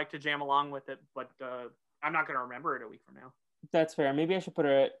 You like to jam along with it, but I'm not going to remember it a week from now. That's fair. Maybe I should put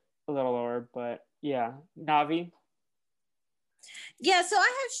it a little lower, but yeah. Navi? Yeah, so I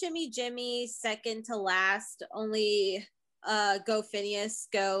have Shimmy Jimmy second to last. Only Go Phineas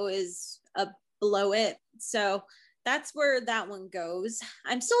Go is below it. So that's where that one goes.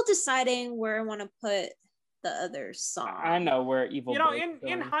 I'm still deciding where I want to put the other song. I know where Evil Boy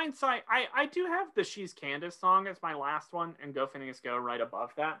in hindsight, I do have the She's Candace song as my last one and Go Phineas Go right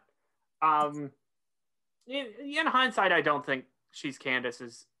above that. In hindsight, I don't think She's Candace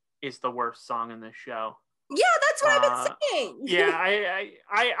is the worst song in this show. Yeah, that's what I've been saying. Yeah,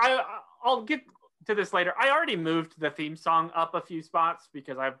 I'll get to this later. I already moved the theme song up a few spots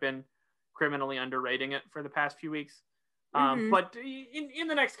because I've been criminally underrating it for the past few weeks. But in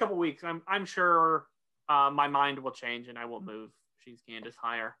the next couple weeks, I'm sure my mind will change and I will move She's Candace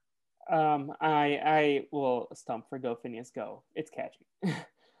higher. I will stump for Go Phineas Go. It's catchy.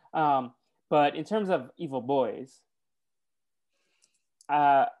 But in terms of Evil Boys,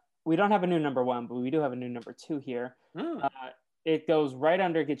 we don't have a new number 1, but we do have a new number 2 here. It goes right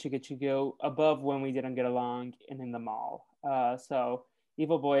under Get You Go, above When We Didn't Get Along, and In the Mall. So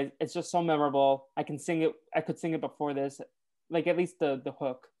Evil Boys, it's just so memorable. I can sing it. I could sing it before this, like at least the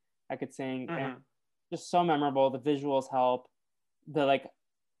hook I could sing, and just so memorable. The visuals help. The like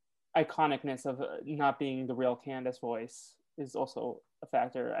iconicness of not being the real Candace voice is also a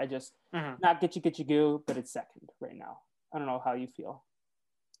factor. I just not Get You Go, but it's second right now. I don't know how you feel.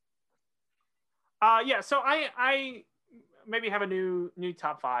 So I maybe have a new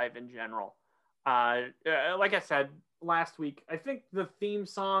top 5 in general. Like I said last week, I think the theme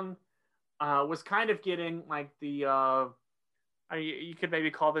song was kind of getting like the you could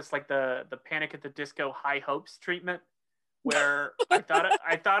maybe call this like the Panic at the Disco High Hopes treatment, where I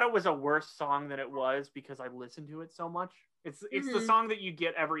thought it was a worse song than it was because I listened to it so much. It's the song that you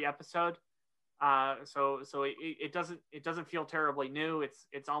get every episode. So it doesn't feel terribly new.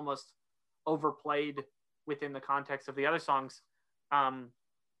 It's almost overplayed within the context of the other songs.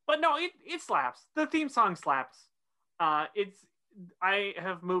 But no, it slaps. The theme song slaps. I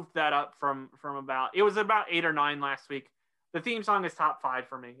have moved that up from it was about 8 or 9 last week. The theme song is top 5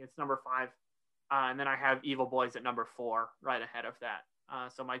 for me. It's number 5. And then I have Evil Boys at number 4 right ahead of that.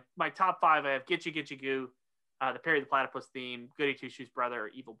 So my top 5, I have Get You Goo, the Perry the Platypus theme, Goody Two Shoes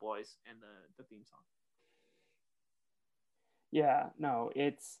Brother, Evil Boys, and the theme song. Yeah, no,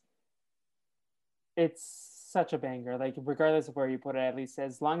 it's such a banger. Like regardless of where you put it, at least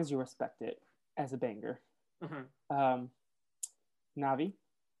as long as you respect it as a banger. Navi?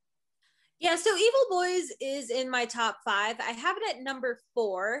 Yeah, so Evil Boys is in my top 5. I have it at number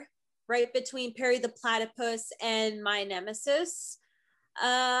 4, right between Perry the Platypus and My Nemesis.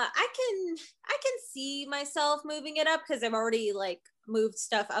 I can see myself moving it up because I've already like moved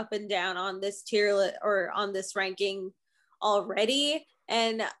stuff up and down on this tier or on this ranking already,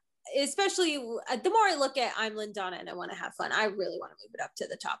 and especially the more I look at I'm Lindana and I Want to Have Fun, I really want to move it up to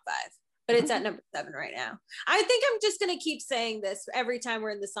the top 5. But it's at number 7 right now. I think I'm just going to keep saying this every time we're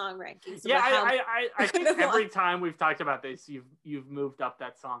in the song rankings. Yeah, I think every time we've talked about this, you've moved up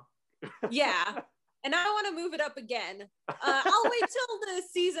that song. Yeah, and I want to move it up again. I'll wait till the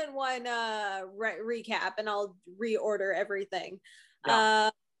season 1 recap, and I'll reorder everything.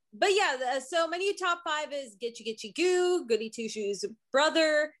 Yeah. But yeah, so my new top 5 is Get You Goo, Goody Two Shoes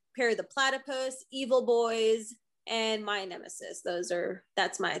Brother, Perry the Platypus, Evil Boys, and My Nemesis.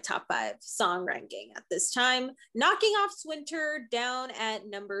 That's my top 5 song ranking at this time. Knocking off Swinter down at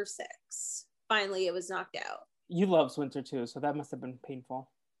number 6. Finally, it was knocked out. You love Swinter too, so that must have been painful.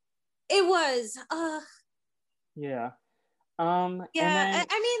 It was. Yeah. I mean,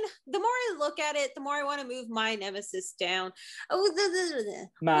 the more I look at it, the more I want to move My Nemesis down.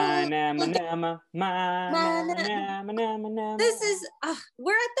 My Nemesis. This is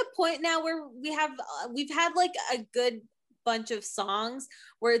we're at the point now where we've had like a good bunch of songs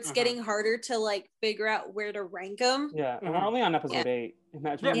where it's getting harder to like figure out where to rank them. Yeah, and we're only on episode 8.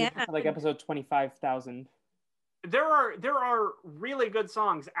 Imagine like episode 25,000. There are really good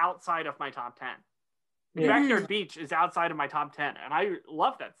songs outside of my top 10. Backyard Beach is outside of my top 10, and I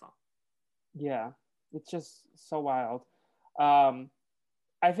love that song. Yeah, it's just so wild.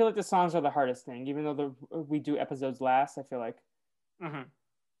 I feel like the songs are the hardest thing, even though we do episodes last. I feel like,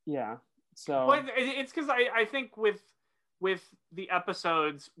 yeah. So well, it's because I think with the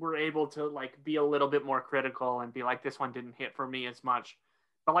episodes we're able to like be a little bit more critical and be like, this one didn't hit for me as much.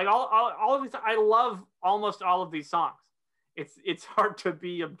 But like all of these, I love almost all of these songs. It's hard to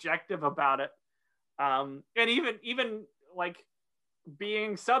be objective about it. And even like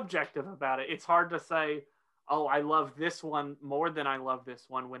being subjective about it, it's hard to say, oh, I love this one more than I love this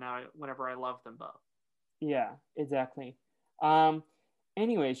one whenever I love them both. Yeah, exactly.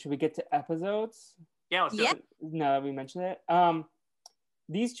 Anyway, should we get to episodes? Yeah, let's do Yeah. it. Now that we mentioned it.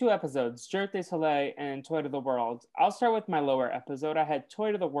 These two episodes, Jerk de Soleil and Toy to the World. I'll start with my lower episode. I had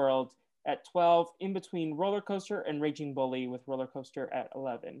Toy to the World at 12, in between Roller Coaster and Raging Bully, with Roller Coaster at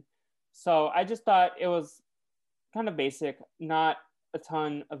 11. So I just thought it was kind of basic, not a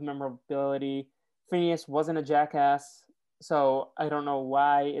ton of memorability. Phineas wasn't a jackass, so I don't know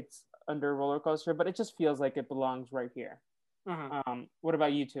why it's under Roller Coaster, but it just feels like it belongs right here. Mhm. What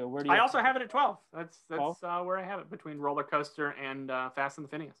about you two? Where do you? I also have it at 12. That's 12? Where I have it, between Roller Coaster and Fast and the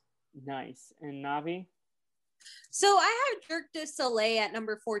Phineas. Nice. And Navi? So I have Jerk de Soleil at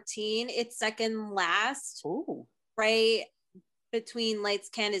number 14. It's second last, Ooh. right between Lights,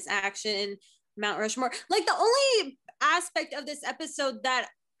 Candace, Action, Mount Rushmore. Like, the only aspect of this episode that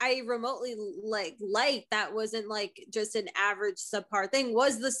I remotely liked that wasn't like just an average subpar thing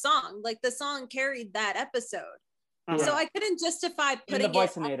was the song. Like, the song carried that episode. Yeah. So I couldn't justify putting the it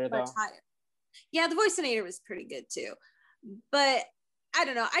voicinator, much though. higher. Yeah, the voicinator was pretty good too. But I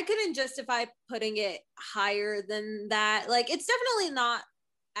don't know. I couldn't justify putting it higher than that. Like, it's definitely not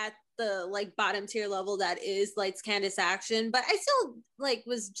at the like bottom tier level that is Lights, Candace, Action, but I still like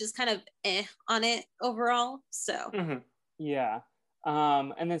was just kind of on it overall. So Mm-hmm. Yeah.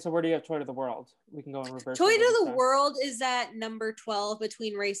 And then so where do you have Toy to the World? We can go in reverse. Toy order to this the time. World is at number 12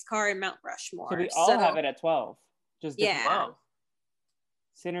 between Race Car and Mount Rushmore. So we all have it at 12. Just different Yeah. ways.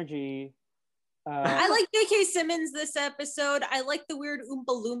 Synergy. I like J.K. Simmons this episode. I like the weird Oompa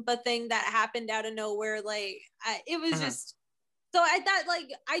Loompa thing that happened out of nowhere. Like, it was just, so I thought,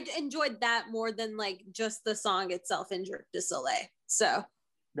 like, I enjoyed that more than like just the song itself in Jerk de Soleil. So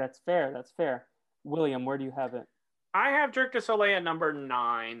That's fair. That's fair. William, where do you have it? I have Jerk de Soleil at number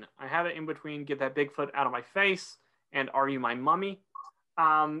 9. I have it in between Get That Bigfoot Out of My Face and Are You My Mummy?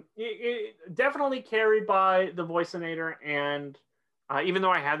 It definitely carried by the Voicinator, and even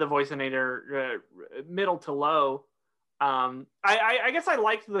though I had the Voicinator middle to low, I guess I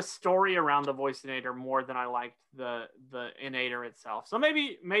liked the story around the Voicinator more than I liked the Inator itself. So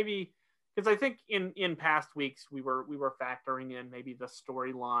maybe because I think in past weeks we were factoring in maybe the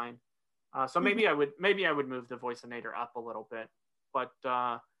storyline. So maybe I would move the Voicinator up a little bit, but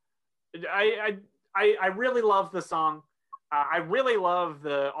I really love the song. I really love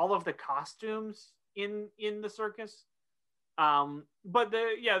all of the costumes in the circus. But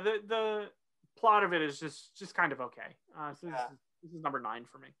the plot of it is just kind of okay. So this is number 9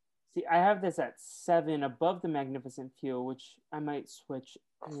 for me. See, I have this at 7 above the Magnificent Few, which I might switch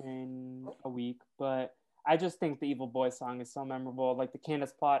in a week, but I just think the Evil Boy song is so memorable. Like the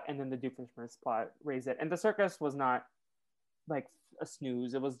Candace plot and then the Doofenshmirtz plot raise it. And the circus was not like a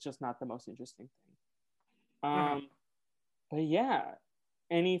snooze. It was just not the most interesting thing. But yeah,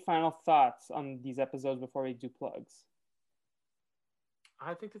 any final thoughts on these episodes before we do plugs?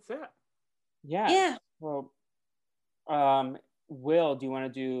 I think that's it. Yeah. Well, Will, do you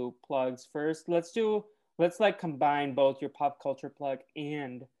want to do plugs first? Let's like combine both your pop culture plug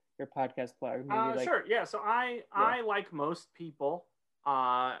and your podcast plug. Maybe Sure. Yeah. So I like most people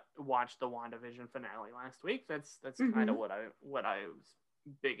watched the WandaVision finale last week. That's kind of what I was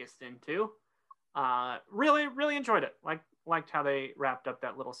biggest into. Really enjoyed it. Liked how they wrapped up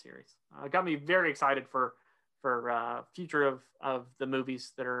that little series. Got me very excited for future of the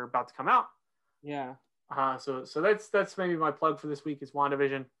movies that are about to come out. Yeah. So that's maybe my plug for this week is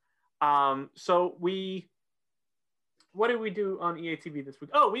WandaVision. So what did we do on EATV this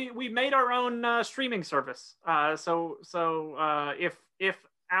week? Oh, we made our own streaming service. So if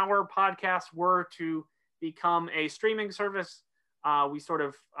our podcast were to become a streaming service, we sort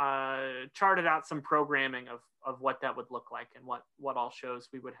of charted out some programming of what that would look like and what all shows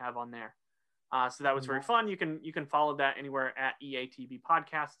we would have on there. So that was very fun. You can follow that anywhere at EATV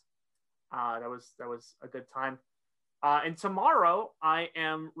Podcast. That was a good time. And tomorrow I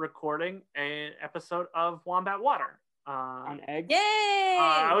am recording an episode of Wombat Water. On eggs? Yay!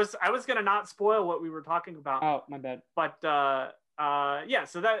 I was gonna not spoil what we were talking about. Oh, my bad. But yeah,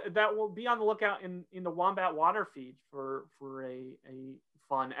 so that will be on the lookout in the Wombat Water feed for a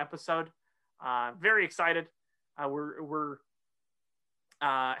fun episode. Very excited. We're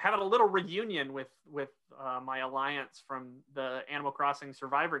having a little reunion with my alliance from the Animal Crossing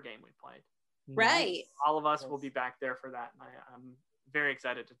Survivor game we played. Right. All of us will be back there for that, and I'm very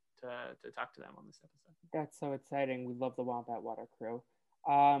excited to talk to them on this episode. That's so exciting. We love the Wombat Water crew.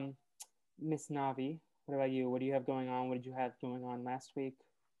 Miss Navi, what about you? What do you have going on? What did you have going on last week?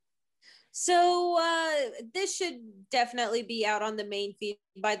 So this should definitely be out on the main feed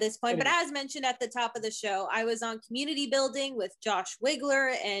by this point. But as mentioned at the top of the show, I was on Community Building with Josh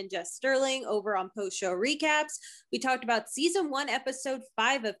Wigler and Jess Sterling over on post-show recaps. We talked about season 1, episode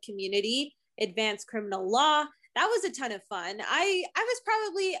 5 of Community, Advanced Criminal Law. That was a ton of fun. I was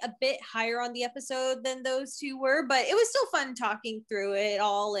probably a bit higher on the episode than those two were, but it was still fun talking through it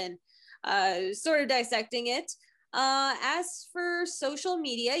all and sort of dissecting it. As for social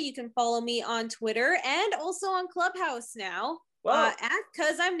media, you can follow me on Twitter and also on Clubhouse now. At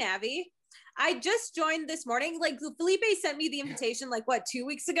Cause I'm Navi. I just joined this morning. Like Felipe sent me the invitation 2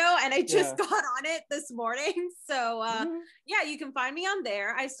 weeks ago, and I just got on it this morning. So yeah, you can find me on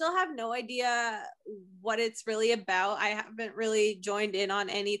there. I still have no idea what it's really about. I haven't really joined in on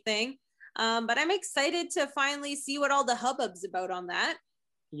anything. But I'm excited to finally see what all the hubbub's about on that.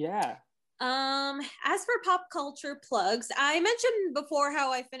 Yeah. As for pop culture plugs, I mentioned before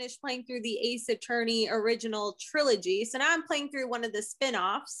how I finished playing through the Ace Attorney original trilogy. So now I'm playing through one of the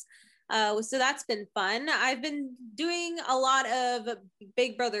spin-offs. So that's been fun. I've been doing a lot of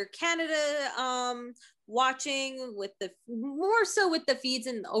Big Brother Canada, watching with more so with the feeds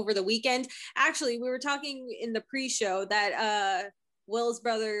and over the weekend. Actually, we were talking in the pre-show that, Will's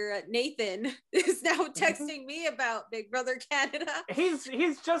brother Nathan is now texting me about Big Brother Canada.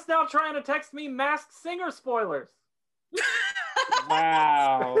 He's just now trying to text me Masked Singer spoilers.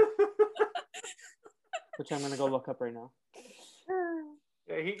 Wow. Which I'm gonna go look up right now.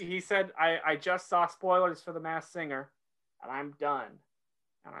 He said I just saw spoilers for the Masked Singer, and I'm done.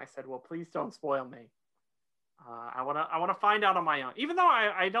 And I said, well, please don't spoil me. I wanna find out on my own. Even though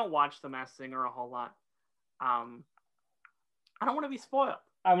I don't watch the Masked Singer a whole lot. I don't want to be spoiled.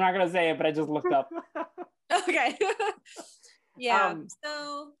 I'm not going to say it, but I just looked up. Okay. Yeah.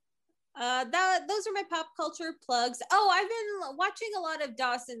 So those are my pop culture plugs. Oh, I've been watching a lot of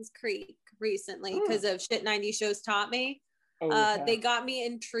Dawson's Creek recently because of Shit 90 Shows Taught Me. They got me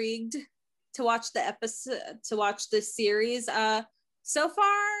intrigued to watch the episode, to watch this series. So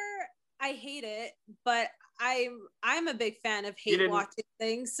far, I hate it, but I'm a big fan of watching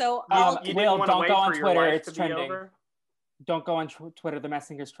things. So Will, don't go on Twitter. It's trending. Don't go on Twitter. The Masked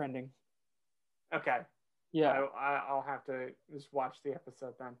Singer's trending. Okay. Yeah. I'll have to just watch the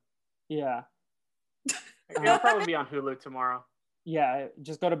episode then. Yeah. It'll probably be on Hulu tomorrow. Yeah.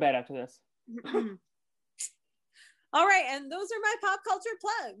 Just go to bed after this. All right. And those are my pop culture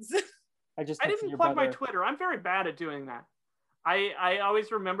plugs. I didn't plug my Twitter. I'm very bad at doing that. I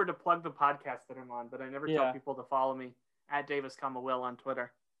always remember to plug the podcast that I'm on, but I never tell people to follow me at Davis, Will on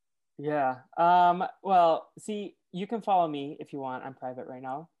Twitter. Yeah. Well, see, you can follow me if you want. I'm private right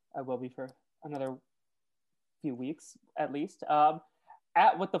now. I will be for another few weeks at least.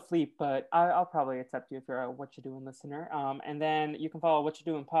 At What the Fleet, but I'll probably accept you if you're a What You Doing listener. And then you can follow What You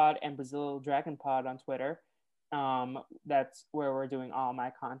Doing Pod and Brazil Dragon Pod on Twitter. That's where we're doing all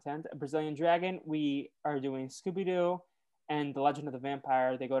my content. Brazilian Dragon, we are doing Scooby-Doo and The Legend of the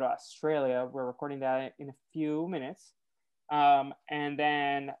Vampire. They go to Australia. We're recording that in a few minutes. And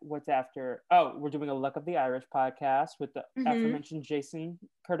then what's after? Oh, we're doing a Luck of the Irish podcast with the aforementioned Jason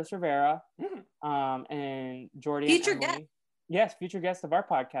Curtis Rivera, and Jordy. Future guest. Yes, future guest of our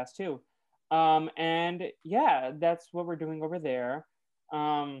podcast too. And yeah, that's what we're doing over there.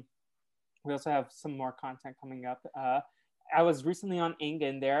 We also have some more content coming up. I was recently on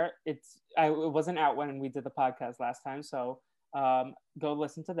Ingen there. It wasn't out when we did the podcast last time, so go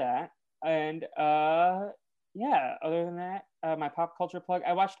listen to that. And yeah, other than that, my pop culture plug,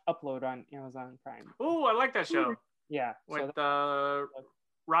 I watched Upload on Amazon Prime. Ooh, I like that show. Yeah. With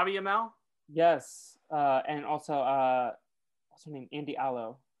Robbie Amell? Yes. And also, what's her name? Andy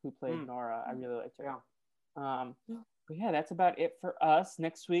Allo, who played Nora. I really liked her. Yeah. But yeah, that's about it for us.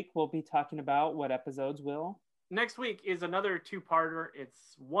 Next week, we'll be talking about what episodes, Will? Next week is another two-parter.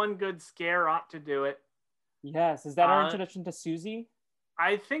 It's One Good Scare Ought to Do It. Yes. Is that our introduction to Susie?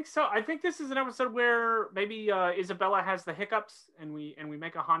 I think so. I think this is an episode where maybe Isabella has the hiccups, and we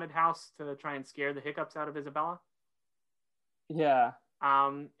make a haunted house to try and scare the hiccups out of Isabella. Yeah.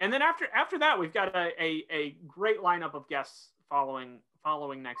 And then after that, we've got a great lineup of guests following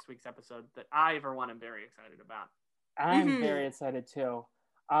next week's episode that I, for one, am very excited about. I'm very excited too.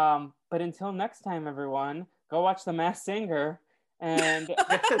 But until next time, everyone, go watch The Masked Singer and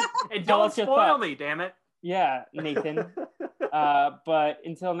don't spoil me, damn it. Yeah, Nathan. But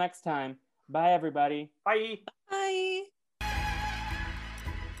until next time, bye everybody. Bye. Bye.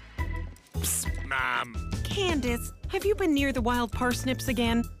 Psst, Mom. Candace, have you been near the wild parsnips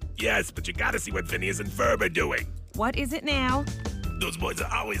again? Yes, but you gotta see what Phineas and Ferb are doing. What is it now? Those boys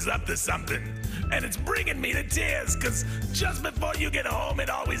are always up to something. and it's bringing me to tears, cause just before you get home, it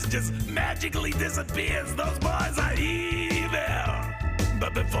always just magically disappears. Those boys are evil.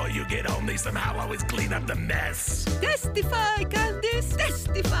 But before you get home, they somehow always clean up the mess. Testify, Candice,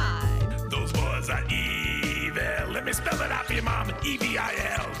 testify. Those boys are evil. Let me spell it out for you, Mom.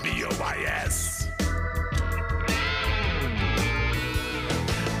 EVILBOYS.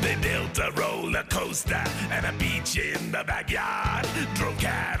 They built a roller coaster and a beach in the backyard. Drove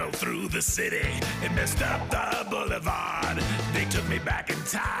cattle through the city and messed up the boulevard. They took me back in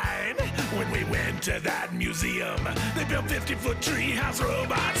time when we went to that museum. They built 50-foot treehouse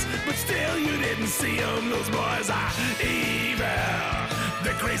robots, but still you didn't see them. Those boys are evil.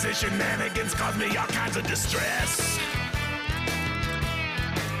 Their crazy shenanigans caused me all kinds of distress.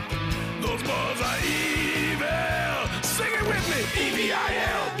 Those boys are evil. Sing it with me.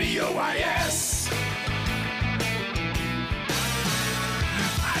 EVILBOYS.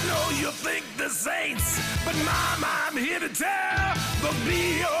 I know you think the saints, but Mom, I'm here to tell the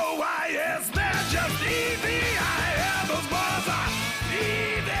BOYS, they're just EVIL. Those boys are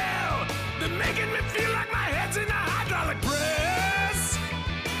evil. They're making me feel like my head's in a hydraulic press,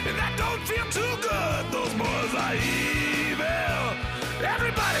 and that don't feel too good. Those boys are evil.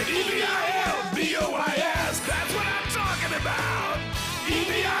 Everybody, EVILBOYS, that's what I'm talking about.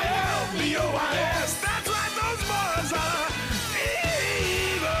 EVILBOYS, that's right, those boys are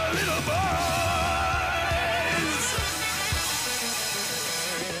evil little boys.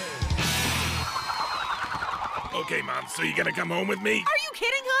 Okay, Mom, so you gonna come home with me? Are you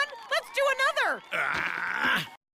kidding, hon? Let's do another.